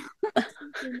me.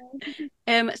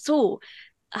 So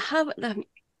I have there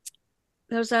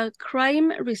was a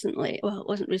crime recently. Well, it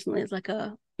wasn't recently. It's like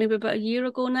maybe about a year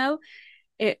ago now.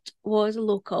 It was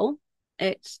local.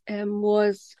 It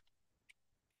was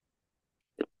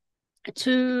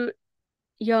two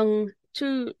young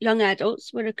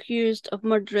adults were accused of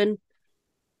murdering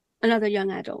another young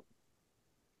adult,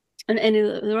 and they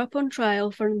were up on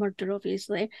trial for murder,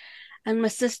 obviously. And my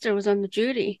sister was on the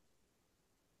jury.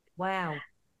 Wow.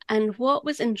 And what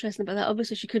was interesting about that,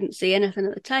 obviously she couldn't say anything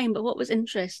at the time, but what was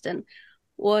interesting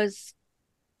was,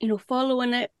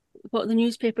 following it, what the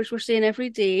newspapers were saying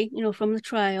every day, from the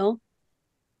trial.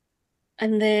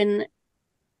 And then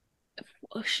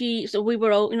so we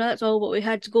were all, that's all what we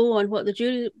had to go on, what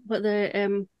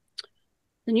the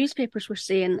newspapers were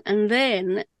saying. And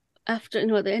then after,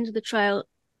 at the end of the trial,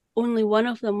 only one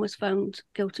of them was found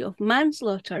guilty of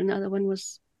manslaughter, and the other one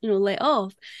was, let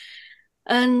off.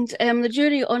 And the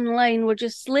jury online were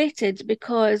just slated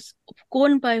because,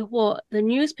 going by what the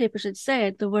newspapers had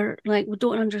said, they were like, we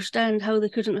don't understand how they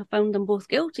couldn't have found them both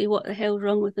guilty. What the hell's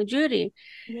wrong with the jury?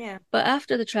 Yeah. But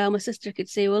after the trial, my sister could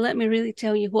say, well, let me really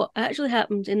tell you what actually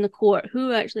happened in the court,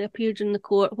 who actually appeared in the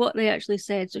court, what they actually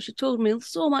said. So she told me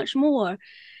so much more.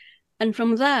 And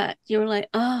from that, you were like,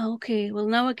 okay, well,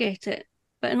 now I get it.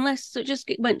 But unless it just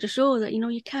went to show that,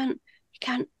 you can't,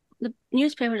 the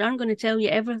newspapers aren't going to tell you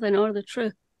everything or the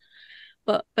truth.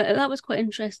 But that was quite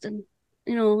interesting.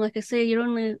 Like I say, you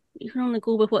can only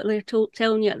go with what they're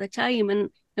telling you at the time,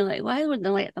 and you're like, why would they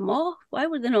let them off? Why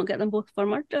would they not get them both for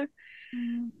murder?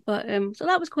 But so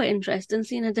that was quite interesting,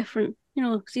 seeing a different,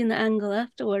 seeing the angle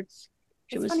afterwards.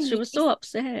 She was so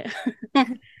upset.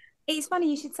 It's funny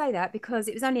you should say that, because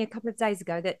it was only a couple of days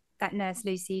ago that nurse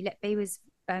Lucy Letby was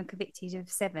convicted of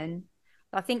 7.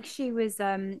 I think she was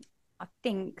I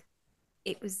think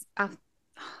it was out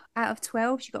of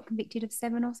 12 she got convicted of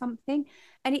 7 or something.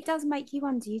 And it does make you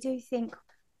wonder. You do think,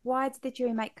 why did the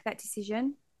jury make that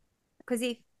decision? Because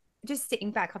if just sitting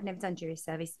back, I've never done jury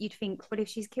service, you'd think, well, if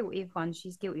she's guilty of one,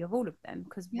 she's guilty of all of them,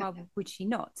 because why would she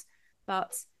not?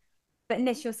 But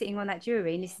unless you're sitting on that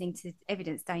jury and listening to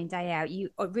evidence day in, day out, you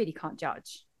really can't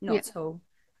judge, not at all.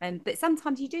 But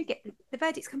sometimes you do get the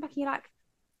verdicts come back and you're like,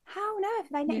 how on earth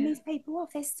are they letting these people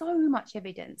off? There's so much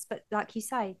evidence. But like you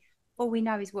say, all we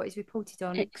know is what is reported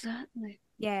on. Exactly.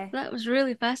 Yeah. That was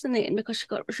really fascinating, because she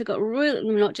got really,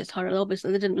 not just her,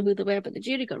 obviously they didn't know who they were, but the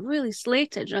jury got really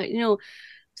slated, right?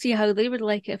 See how they would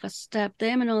like it if I stabbed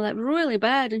them and all that, really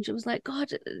bad. And she was like,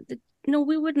 God,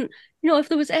 we wouldn't, if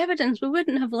there was evidence, we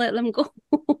wouldn't have let them go.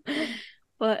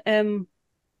 But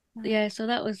yeah, so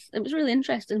it was really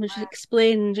interesting when she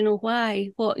explained, why,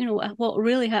 what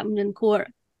really happened in court.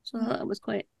 So that was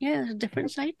quite, there's a different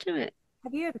side to it.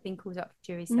 Have you ever been called up for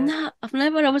jury service? No, I've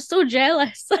never. I was so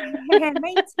jealous. Yeah,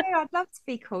 me too. I'd love to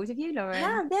be called. Have you, Lauren?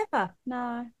 No, never.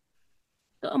 No.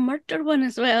 Got a murder one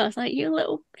as well. I was like, you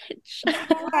little bitch.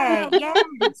 Yeah,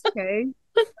 that's true.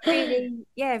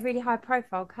 Really high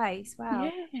profile case.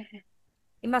 Wow. Yeah.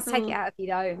 It must take it out of you,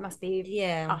 though. It must be.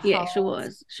 Yeah. Yeah, she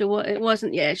was. It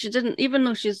wasn't. Yeah, she didn't. Even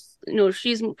though she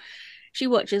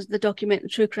watches the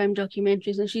true crime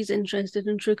documentaries, and she's interested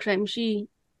in true crime. She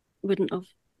wouldn't have.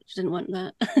 She didn't want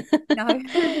that. No.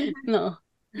 No.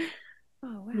 Oh,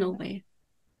 wow. No way.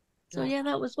 So yeah,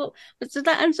 that was what. But did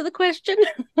that answer the question?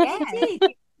 Yeah, it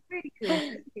did.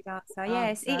 Really good answer.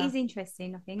 Yes, it is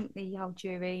interesting. I think the whole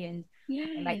jury and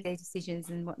they make their decisions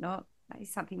and whatnot. That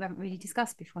is something we haven't really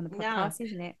discussed before on the podcast,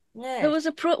 isn't it? Yeah. There was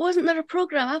wasn't there a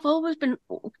program? I've always been,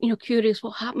 curious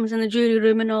what happens in the jury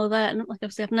room and all that. And like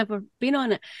I've said, I've never been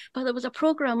on it, but there was a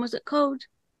program. Was it called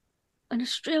an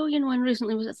Australian one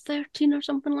recently? Was it 13 or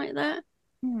something like that?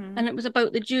 And it was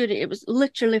about the jury. It was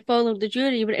literally followed the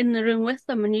jury. You were in the room with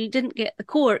them, and you didn't get the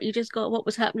court. You just got what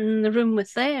was happening in the room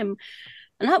with them.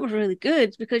 And that was really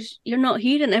good because you're not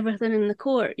hearing everything in the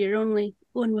court. You're only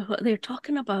going with what they're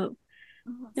talking about.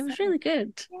 It was really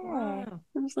good. Yeah.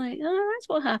 I was like, oh, that's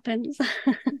what happens.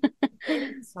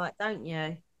 Insight, don't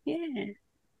you? Yeah.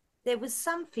 There was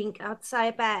something, I'd say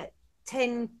about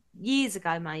 10 years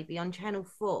ago, maybe, on Channel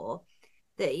 4,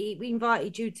 that he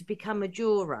invited you to become a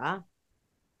juror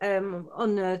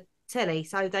on the telly.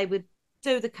 So they would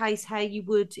do the case how you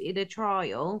would in a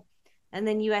trial, and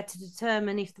then you had to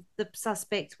determine if the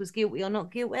suspect was guilty or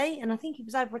not guilty. And I think it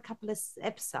was over a couple of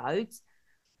episodes,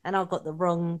 and I got the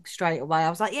wrong straight away. I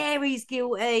was like, yeah, he's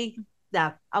guilty.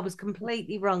 No, I was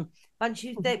completely wrong. Once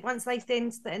they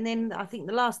then I think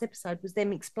the last episode was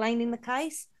them explaining the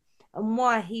case and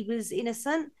why he was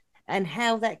innocent and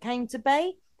how that came to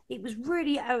be. It was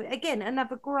really, again,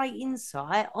 another great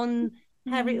insight on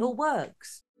how it all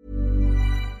works.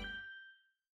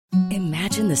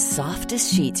 Imagine the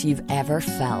softest sheets you've ever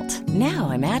felt.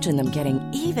 Now imagine them getting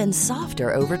even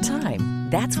softer over time.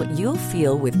 That's what you'll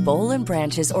feel with Boll &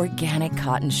 Branch's organic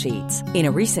cotton sheets. In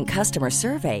a recent customer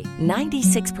survey,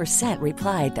 96%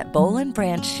 replied that Boll &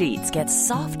 Branch sheets get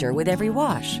softer with every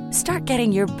wash. Start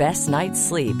getting your best night's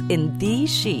sleep in these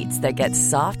sheets that get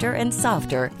softer and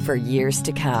softer for years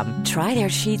to come. Try their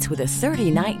sheets with a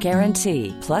 30-night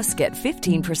guarantee. Plus, get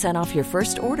 15% off your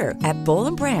first order at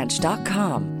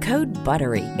bollandbranch.com. Code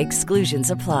BUTTERY. Exclusions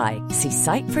apply. See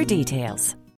site for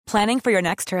details. Planning for your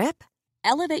next trip?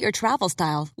 Elevate your travel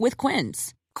style with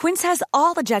Quince. Quince has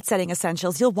all the jet-setting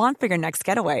essentials you'll want for your next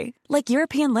getaway, like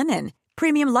European linen,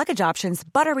 premium luggage options,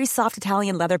 buttery soft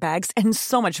Italian leather bags, and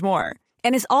so much more.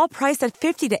 And is all priced at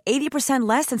 50 to 80%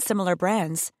 less than similar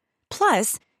brands.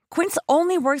 Plus, Quince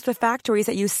only works with factories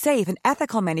that use safe and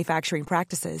ethical manufacturing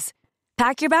practices.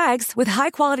 Pack your bags with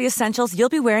high-quality essentials you'll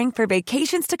be wearing for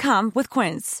vacations to come with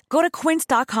Quince. Go to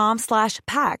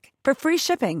quince.com/pack for free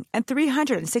shipping and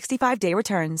 365-day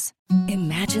returns.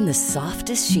 Imagine the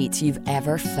softest sheets you've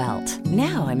ever felt.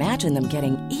 Now imagine them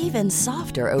getting even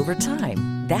softer over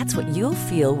time. That's what you'll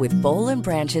feel with Boll &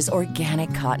 Branch's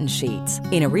organic cotton sheets.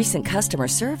 In a recent customer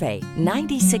survey,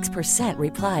 96%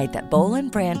 replied that Boll &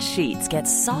 Branch sheets get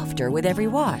softer with every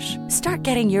wash. Start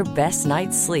getting your best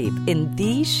night's sleep in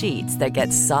these sheets that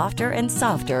get softer and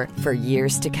softer for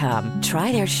years to come.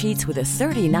 Try their sheets with a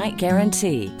 30-night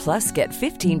guarantee. Plus, get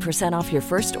 15% off your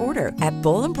first order at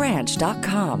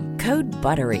bollandbranch.com. Code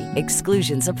BUTTERY.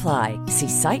 Exclusions apply. See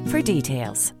site for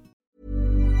details.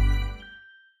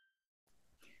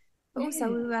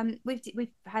 Also, we've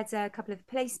had a couple of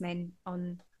policemen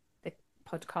on the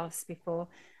podcast before,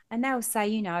 and they'll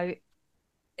say,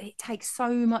 it takes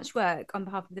so much work on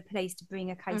behalf of the police to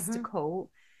bring a case to court,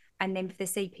 and then for the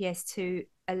CPS to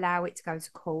allow it to go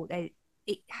to court,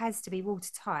 it has to be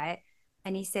watertight.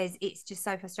 And he says it's just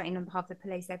so frustrating on behalf of the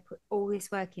police. They put all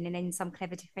this work in, and then some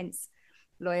clever defence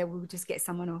lawyer will just get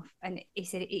someone off. And he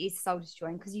said it is soul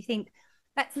destroying, because you think,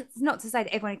 that's not to say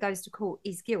that everyone who goes to court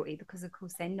is guilty, because of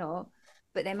course they're not,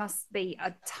 but there must be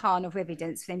a ton of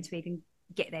evidence for them to even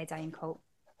get their day in court.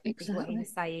 Exactly. Is what he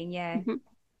was saying, yeah. Mm-hmm.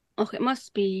 Oh, it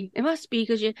must be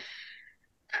because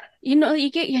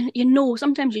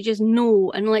sometimes you just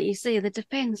know, and like you say, the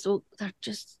defence they'll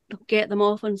get them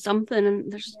off on something,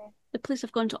 and the police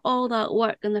have gone to all that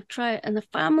work, and they've tried, and the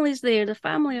family's there. The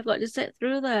family have got to sit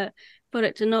through that for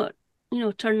it to not,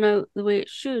 turn out the way it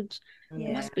should. Yeah.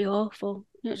 It must be awful.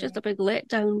 It's just a big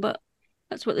letdown, but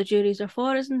that's what the juries are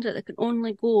for, isn't it? They can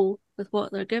only go with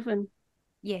what they're given.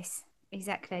 Yes,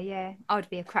 exactly. Yeah, I'd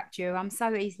be a crap juror. I'm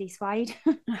so easily swayed.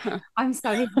 I'm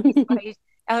so easily swayed.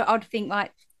 I'd think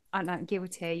like, I'm not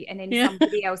guilty, and then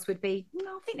somebody else would be, no,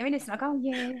 I think they're innocent. I go,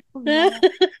 yeah.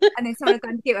 And then someone would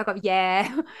go, guilty. I go,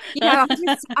 yeah.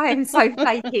 I am so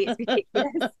flaky. It's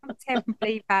ridiculous. I'm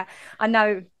terribly bad. I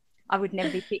know I would never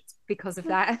be picked because of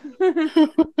that.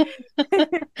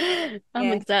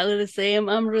 I'm exactly the same.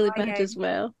 I'm really bad as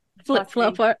well.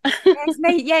 Flip-flopper. Yes,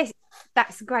 me. Yes,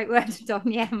 That's a great word, Dom.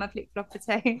 Yeah, I'm a flip-flopper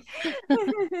too.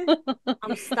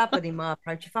 I'm stubborn in my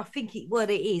approach. If I think what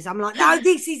it is, I'm like, no,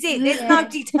 this is it. There's no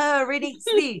deterring. It's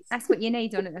this. That's what you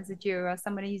need on it as a juror.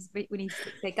 Someone who's willing to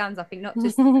stick to their guns. I think not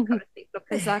just a couple of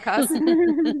flip-floppers like us.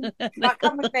 Like,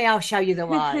 come with me, I'll show you the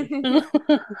way.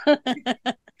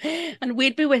 And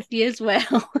we'd be with you as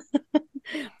well,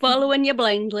 following you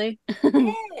blindly.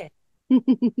 Yeah.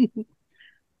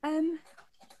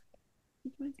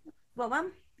 What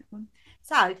one?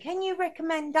 So, can you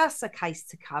recommend us a case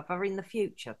to cover in the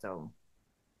future, Dawn?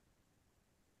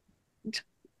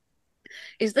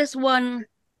 Is this one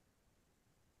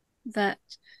that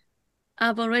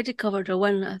I've already covered, or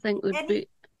one that I think would be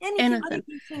anything?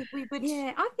 You think we would...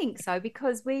 Yeah, I think so,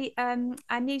 because we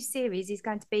our new series is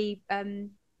going to be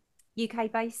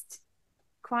UK based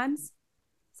crimes.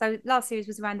 So last series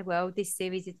was around the world. This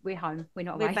series is we're home. We're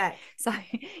not away. We're back. So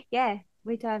yeah,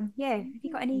 we'd Have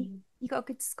you got any? You got a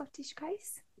good Scottish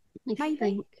case? Let me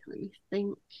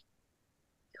think.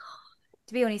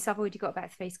 To be honest, I've already got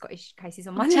about 3 Scottish cases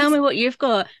on my Tell list. me what you've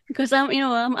got, because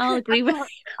I'll agree with.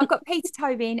 I've got Peter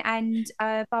Tobin and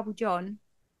Bible John.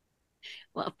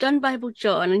 Well, I've done Bible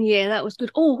John, and yeah, that was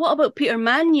good. Oh, what about Peter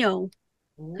Manuel?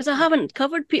 Because I haven't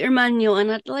covered Peter Manuel,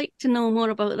 and I'd like to know more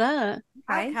about that.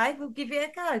 Okay, we'll give it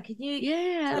a go. Can you?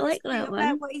 Yeah, I like that one.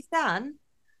 About what he's done.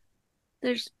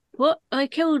 There's what I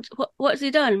killed. What's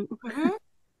he done? Mm-hmm.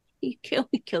 He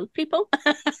killed people.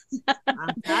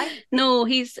 Okay. No,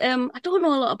 he's I don't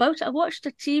know a lot about it. I watched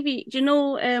a TV. Do you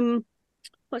know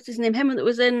what's his name? Him that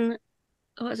was in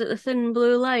what is it? The Thin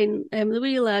Blue Line.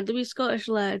 The wee Scottish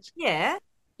lad. Yeah.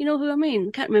 You know who I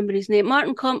mean? Can't remember his name.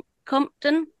 Martin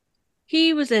Compton.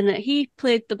 He was in it. He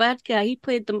played the bad guy. He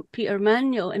played the Peter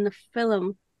Manuel in the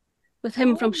film with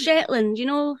him from Shetland. You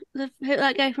know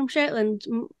that guy from Shetland,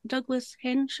 Douglas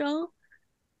Henshaw.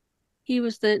 He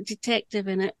was the detective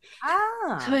in it.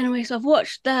 So anyway, so I've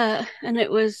watched that, and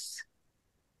it was.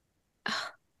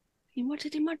 What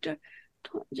did he murder?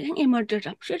 Do you think he murdered?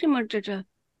 I'm sure he murdered a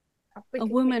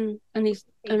woman and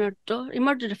her daughter. He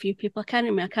murdered a few people. I can't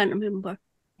remember.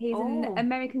 He's an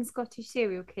American Scottish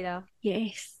serial killer.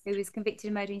 Yes. Who was convicted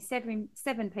of murdering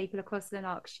seven people across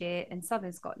Lanarkshire and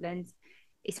southern Scotland.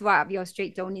 It's right up your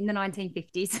street, Dawn, in the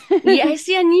 1950s. Yeah,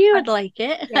 see, I knew I'd like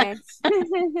it. Yes.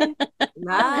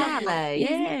 Lovely.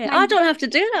 Yeah, I don't have to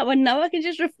do that one now. I can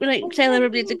just tell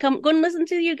everybody to come, go and listen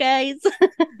to you guys.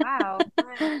 Wow.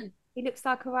 He looks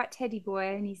like a right teddy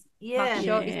boy, and he's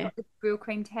short. He's got the real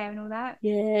creamed hair and all that.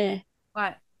 Yeah.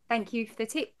 Right. Thank you for the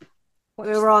tip.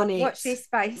 We're on it. Watch this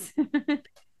space.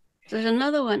 There's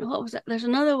another one. What was it? There's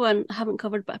another one I haven't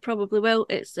covered, but I probably will.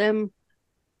 It's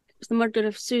the murder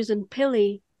of Susan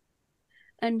Pilley,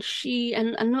 and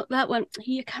I know that one.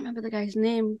 I can't remember the guy's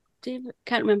name. David,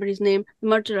 can't remember his name. The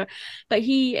murderer, but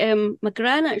my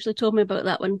gran actually told me about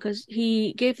that one because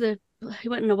he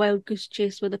went on a wild goose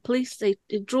chase with the police. They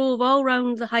drove all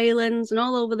around the Highlands and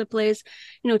all over the place,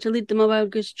 to lead them a wild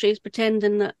goose chase,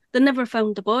 pretending that they never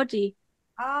found the body.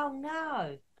 Oh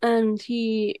no! And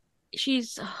she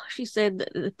said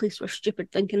that the police were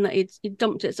stupid, thinking that he'd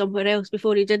dumped it somewhere else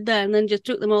before he did that, and then just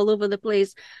took them all over the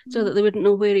place so that they wouldn't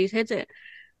know where he'd hid it.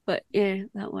 But yeah,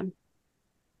 that one's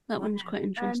quite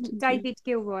interesting. David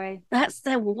Gilroy. That's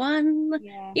the one.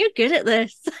 Yeah. You're good at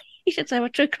this. You should have a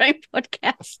true crime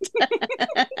podcast.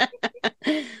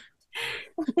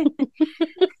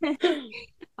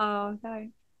 Oh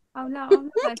no!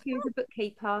 He was a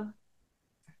bookkeeper.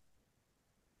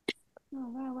 Oh,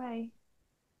 wow, way.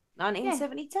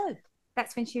 1972. Yeah.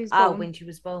 That's when she was born. Oh, when she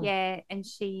was born. Yeah, and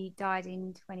she died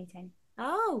in 2010.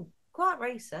 Oh, quite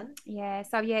recent. Yeah,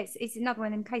 so yeah, it's another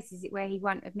one of them cases where he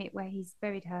won't admit where he's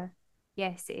buried her.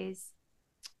 Yes, it is.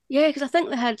 Yeah, because I think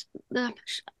they had I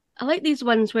like these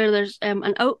ones where there's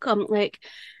an outcome, like,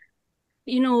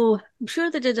 I'm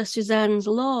sure they did a Suzanne's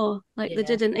Law, like they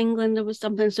did in England. There was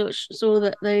something so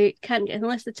that they can't get,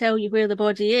 unless they tell you where the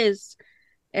body is,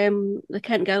 they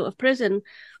can't get out of prison,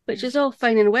 which is all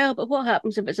fine and well. But what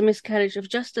happens if it's a miscarriage of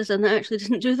justice and they actually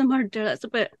didn't do the murder? That's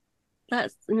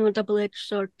a double-edged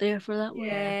sword there for that one.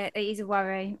 Yeah, it is a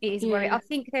worry. It is a worry. I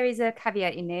think there is a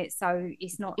caveat in it, so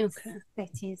it's not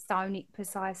set in stone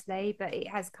precisely, but it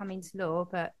has come into law.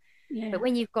 But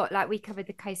when you've got, like, we covered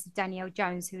the case of Danielle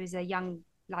Jones, who is a young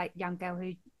girl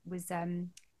who was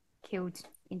killed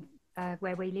in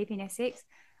where we live in Essex,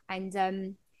 and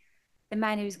the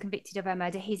man who was convicted of her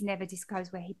murder, he's never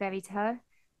disclosed where he buried her,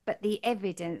 but the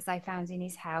evidence they found in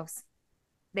his house,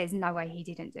 there's no way he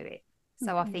didn't do it.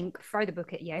 So I think throw the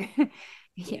book at you.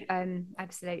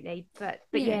 Absolutely. But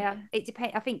yeah, it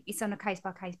depends. I think it's on a case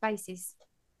by case basis.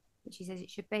 which is as it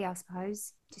should be, I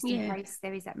suppose, just in case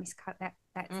there is that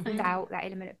doubt, that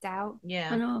element of doubt. Yeah,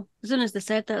 I know. As soon as they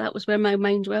said that, that was where my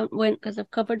mind went, because I've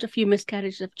covered a few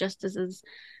miscarriages of justices,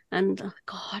 and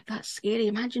God, that's scary.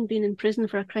 Imagine being in prison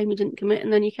for a crime you didn't commit,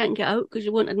 and then you can't get out because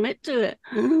you won't admit to it.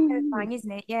 Terrifying,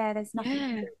 isn't it? Yeah, there's nothing you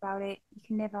can do about it. You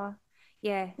can never.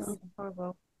 Yeah, it's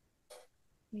horrible.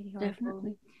 Really horrible.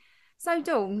 Definitely. So,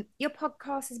 Dawn, your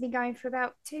podcast has been going for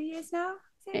about 2 years now.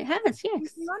 It has,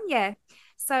 yes. Yeah.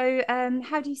 So,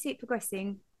 how do you see it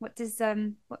progressing? What does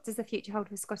the future hold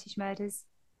for Scottish Murders?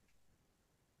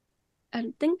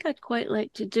 I think I'd quite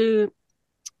like to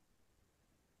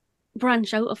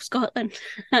branch out of Scotland.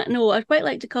 No, I'd quite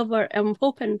like to cover. I'm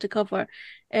hoping to cover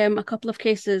a couple of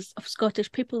cases of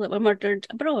Scottish people that were murdered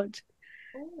abroad,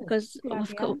 because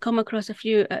we've come across a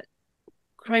few at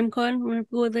CrimeCon. We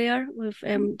go there with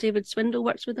David Swindle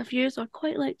works with a few, so I'd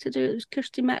quite like to do. There's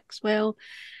Kirsty Maxwell,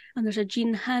 and there's a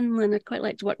Jean Hanlon. I'd quite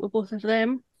like to work with both of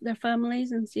them, their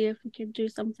families, and see if we could do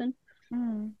something.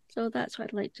 So that's what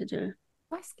I'd like to do.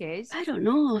 That's good. I don't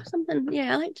know, something.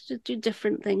 Yeah, I like to do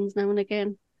different things now and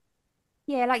again.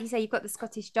 Yeah, like you say, you've got the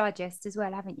Scottish Digest as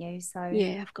well, haven't you? So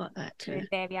yeah, I've got that too.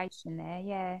 Variation there,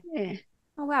 yeah. Yeah.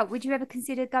 Oh wow, would you ever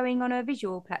consider going on a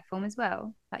visual platform as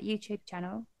well, like YouTube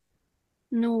channel?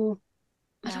 No,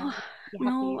 I don't.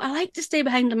 No, I like to stay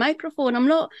behind the microphone. I'm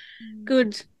not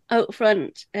good out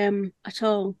front at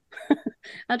all.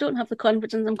 I don't have the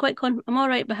confidence. I'm all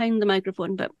right behind the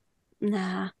microphone, but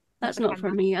nah, that's not for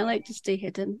me. I like to stay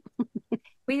hidden.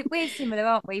 We're similar,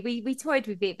 aren't we? We toyed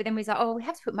with it, but then we was like, oh, we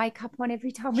have to put makeup on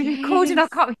every time we record, and I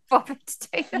can't be bothered to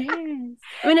do that. Yes.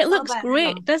 I mean, it looks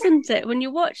great, doesn't it? When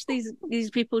you watch these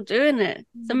people doing it,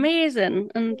 it's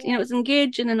amazing, and you know, it's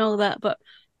engaging and all that. But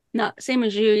not same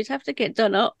as you. You'd have to get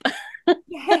done up.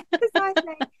 Yeah,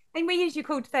 precisely. And we usually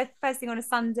called first thing on a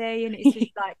Sunday, and it's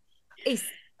just like it's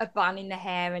a bun in the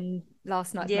hair and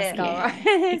last night's mascara.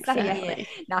 Yeah, exactly.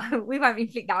 No, we won't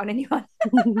inflict that on anyone.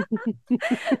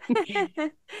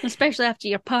 Especially after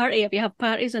your party, if you have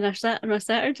parties on a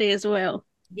Saturday as well.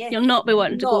 Yes. You'll not be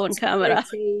wanting to go on camera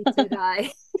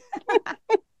today.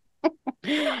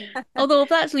 Although if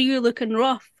that's you looking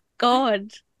rough,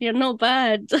 God, you're not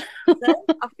bad.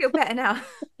 I feel better now.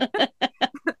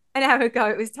 An hour ago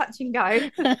it was touch and go. I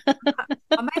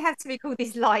may have to record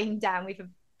this lying down with a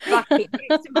bucket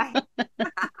next to my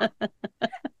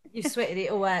You've sweated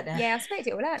it all out now. Yeah, I've sweated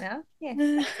it all out now.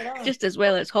 Yeah. Just as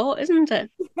well it's hot, isn't it?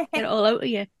 Get it all out of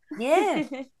you. Yeah.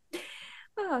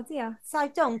 Oh dear. So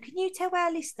Dawn, can you tell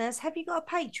our listeners, have you got a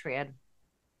Patreon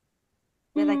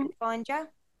where they can find you?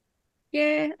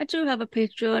 Yeah, I do have a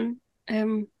Patreon.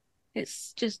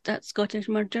 It's just at Scottish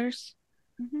Murders.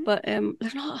 But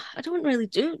there's not. I don't really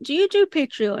do. Do you do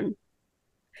Patreon?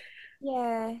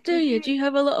 Yeah. Do you? Do you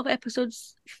have a lot of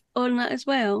episodes on that as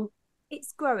well?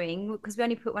 It's growing because we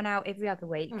only put one out every other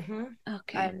week.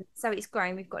 Okay. So it's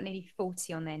growing. We've got nearly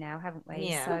 40 on there now, haven't we?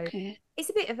 Yeah. So okay. It's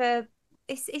a bit of a.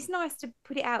 It's nice to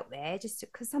put it out there, just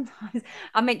because sometimes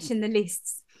I mention the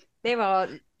lists. There are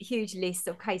huge lists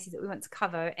of cases that we want to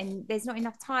cover, and there's not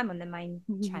enough time on the main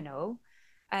channel.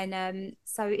 And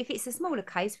so if it's a smaller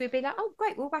case, we'll be like, oh,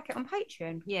 great, we'll whack it on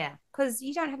Patreon. Yeah. Because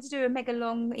you don't have to do a mega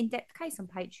long, in-depth case on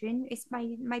Patreon. It's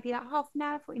maybe like half an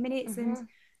hour, 40 minutes, and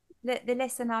the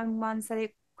lesser known ones, so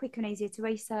they're quick and easier to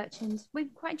research. And we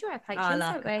quite enjoy our Patreon, I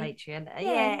like don't we? Patreon.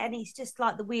 Yeah, and it's just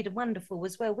like the Weird and Wonderful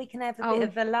as well. We can have a bit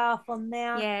of a laugh on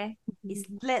there. Yeah. It's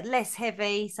less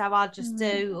heavy, so I'll just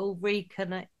do all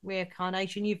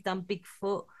reincarnation. You've done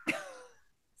Bigfoot.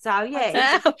 So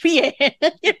yeah,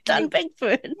 you've done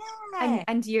Bigfoot,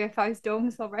 and UFOs,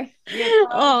 Dawn. Sorry.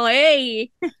 Oh,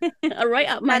 hey, right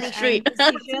up my street.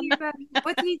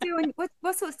 What do you do?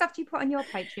 What sort of stuff do you put on your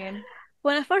Patreon?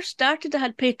 When I first started, I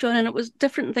had Patreon, and it was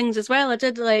different things as well. I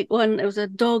did like one. It was a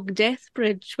dog death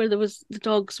bridge where the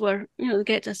dogs were, they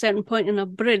get to a certain point in a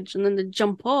bridge, and then they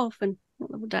jump off and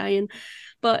they were dying.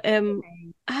 But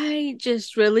I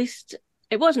just released.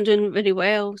 It wasn't doing very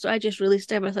well, so I just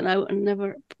released everything out and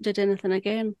never did anything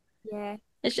again. Yeah.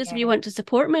 It's just if you want to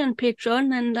support me on Patreon,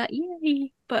 then that,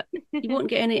 yay. But you won't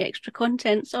get any extra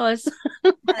content, so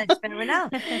that's fair enough.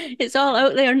 It's all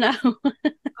out there now.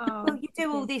 Well, you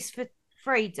do all this for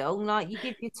free, Dawn. Like, you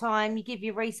give your time, you give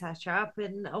your research up,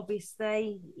 and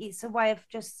obviously it's a way of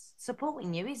just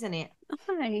supporting you, isn't it?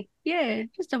 Hi. Yeah,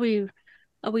 just a wee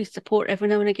support every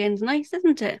now and again is nice,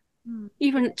 isn't it?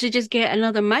 Even to just get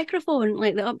another microphone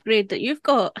like the upgrade that you've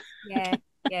got. Yeah,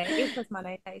 it costs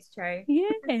money, that is true.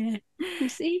 Yeah, you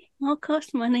see, all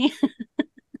cost money.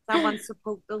 Someone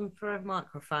support Dawn for a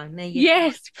microphone. There you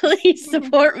yes, go. Please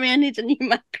support me. I need a new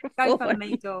microphone. Go for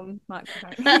me, Dawn.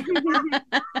 Microphone.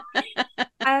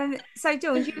 So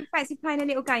Dawn, do you fancy playing a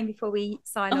little game before we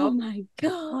sign Oh off? my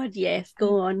God, yes,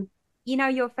 go on. You know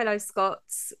your fellow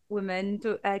Scots woman,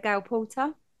 Gail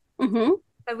Porter. Mm-hmm.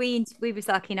 So we was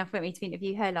lucky enough, weren't we, to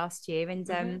interview her last year,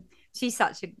 and she's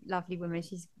such a lovely woman.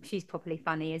 She's properly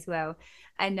funny as well,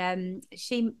 and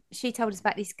she told us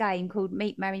about this game called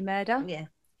Meet, Marry, Murder. Yeah.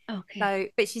 Okay. So,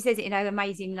 but she says it in an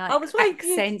amazing I was waiting for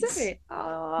you to accent. do it.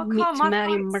 Oh, I Meet, can't. My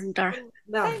marry, throat's- murder.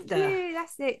 Thank you.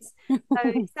 That's it. So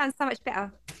it sounds so much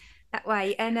better that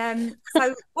way. And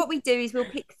so what we do is we'll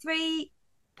pick 3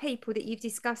 people that you've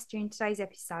discussed during today's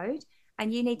episode,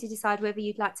 and you need to decide whether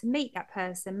you'd like to meet that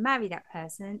person, marry that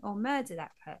person, or murder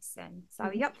that person. So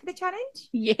are you up for the challenge?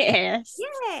 Yes.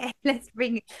 Yeah. Let's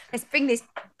bring this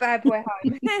bad boy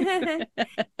home.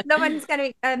 No one's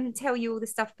going to tell you all the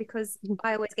stuff because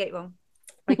I always get it wrong.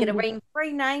 We're going to ring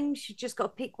 3 names. You just got to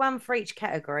pick one for each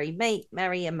category: meet,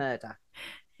 marry, and murder.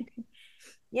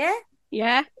 Yeah?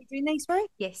 Yeah, Are you doing these, right?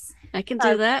 Yes. I can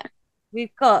do that.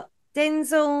 We've got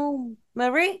Denzel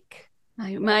Myrick,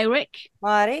 Myrick,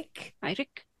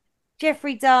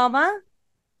 Jeffrey Dahmer,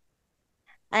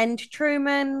 and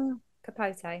Truman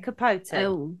Capote.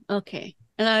 Oh, okay.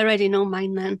 And I already know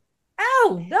mine then.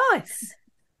 Oh, nice.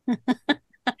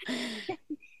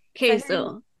 Okay, So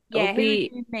so Yeah, it'll who be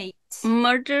would you meet?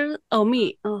 murder. Oh,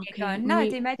 me. Yeah, Okay. go on. No, me.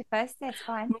 do murder first. That's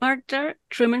fine. Murder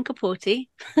Truman Capote.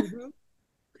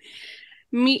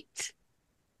 Meet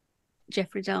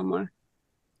Jeffrey Dahmer.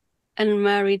 And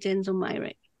marry Denzel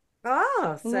Myrick.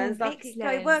 Oh, sounds Ooh, like it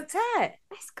excellent. worked out.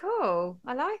 That's cool.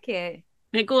 I like it.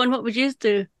 Right, go on, what would you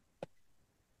do?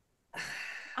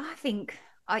 I think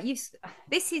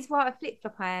this is what a flip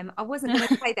flop I am. I wasn't going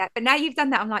to say that, but now you've done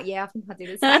that, I'm like, yeah, I think I'll do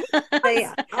the same. See,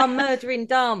 I'm murdering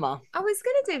Dahmer. I was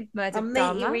going to do murder. I'm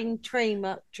Dahmer. meeting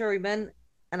Truman,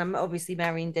 and I'm obviously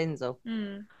marrying Denzel.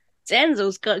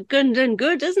 Denzel's got done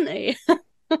good, isn't he?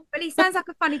 Well, he sounds like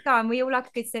a funny guy, and we all like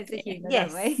a good sense of humour,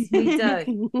 Yes, don't we? we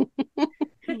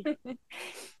do.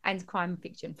 And crime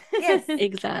fiction. Yes,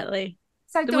 Exactly.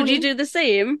 So, Would you Donnie, do the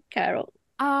same, Carol?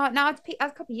 no,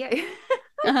 I'd copy you.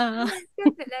 Uh,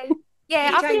 Definitely.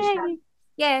 Yeah, I changed think.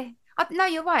 Yeah, no,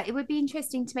 you're right. It would be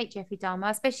interesting to meet Jeffrey Dahmer,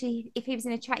 especially if he was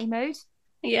in a chatty mood.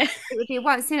 yeah. It would be a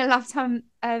once in a lifetime,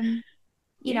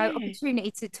 Yeah.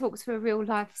 opportunity to talk to a real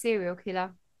life serial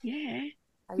killer. Yeah.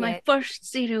 So, My yeah. first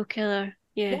serial killer.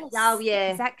 Yeah. Yes, Oh,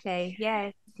 yeah. exactly.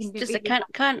 Yeah, You can Just I really-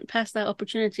 can't pass that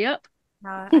opportunity up. No,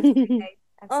 absolutely.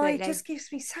 Oh, Absolutely. it just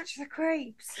gives me such the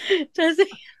creeps. Does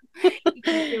he? You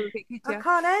can deal with it, could I you?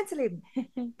 can't handle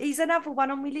him. He's another one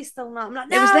on my list all night. I'm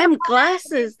like, It was no. them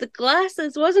glasses. The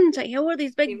glasses, wasn't it? He wore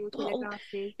these big. Serial killer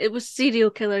glasses. It was serial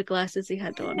killer glasses he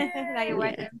had on. They all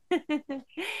Yeah. had them.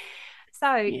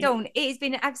 So, Yeah. Dawn, it has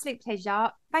been an absolute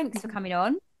pleasure. Thanks for coming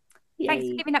on. Thanks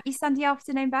for Yay. giving up your Sunday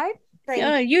afternoon, babe.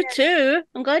 Yeah, you too.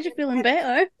 I'm glad you're feeling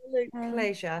better. Absolute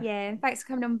pleasure. Yeah, and thanks for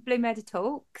coming on Blue Murder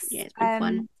Talks. Yeah, it's been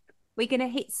fun. We're gonna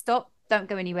hit stop. Don't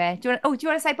go anywhere. Do you want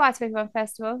to say bye to everyone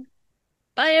first of all?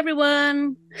 Bye,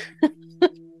 everyone.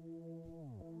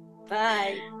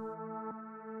 Bye.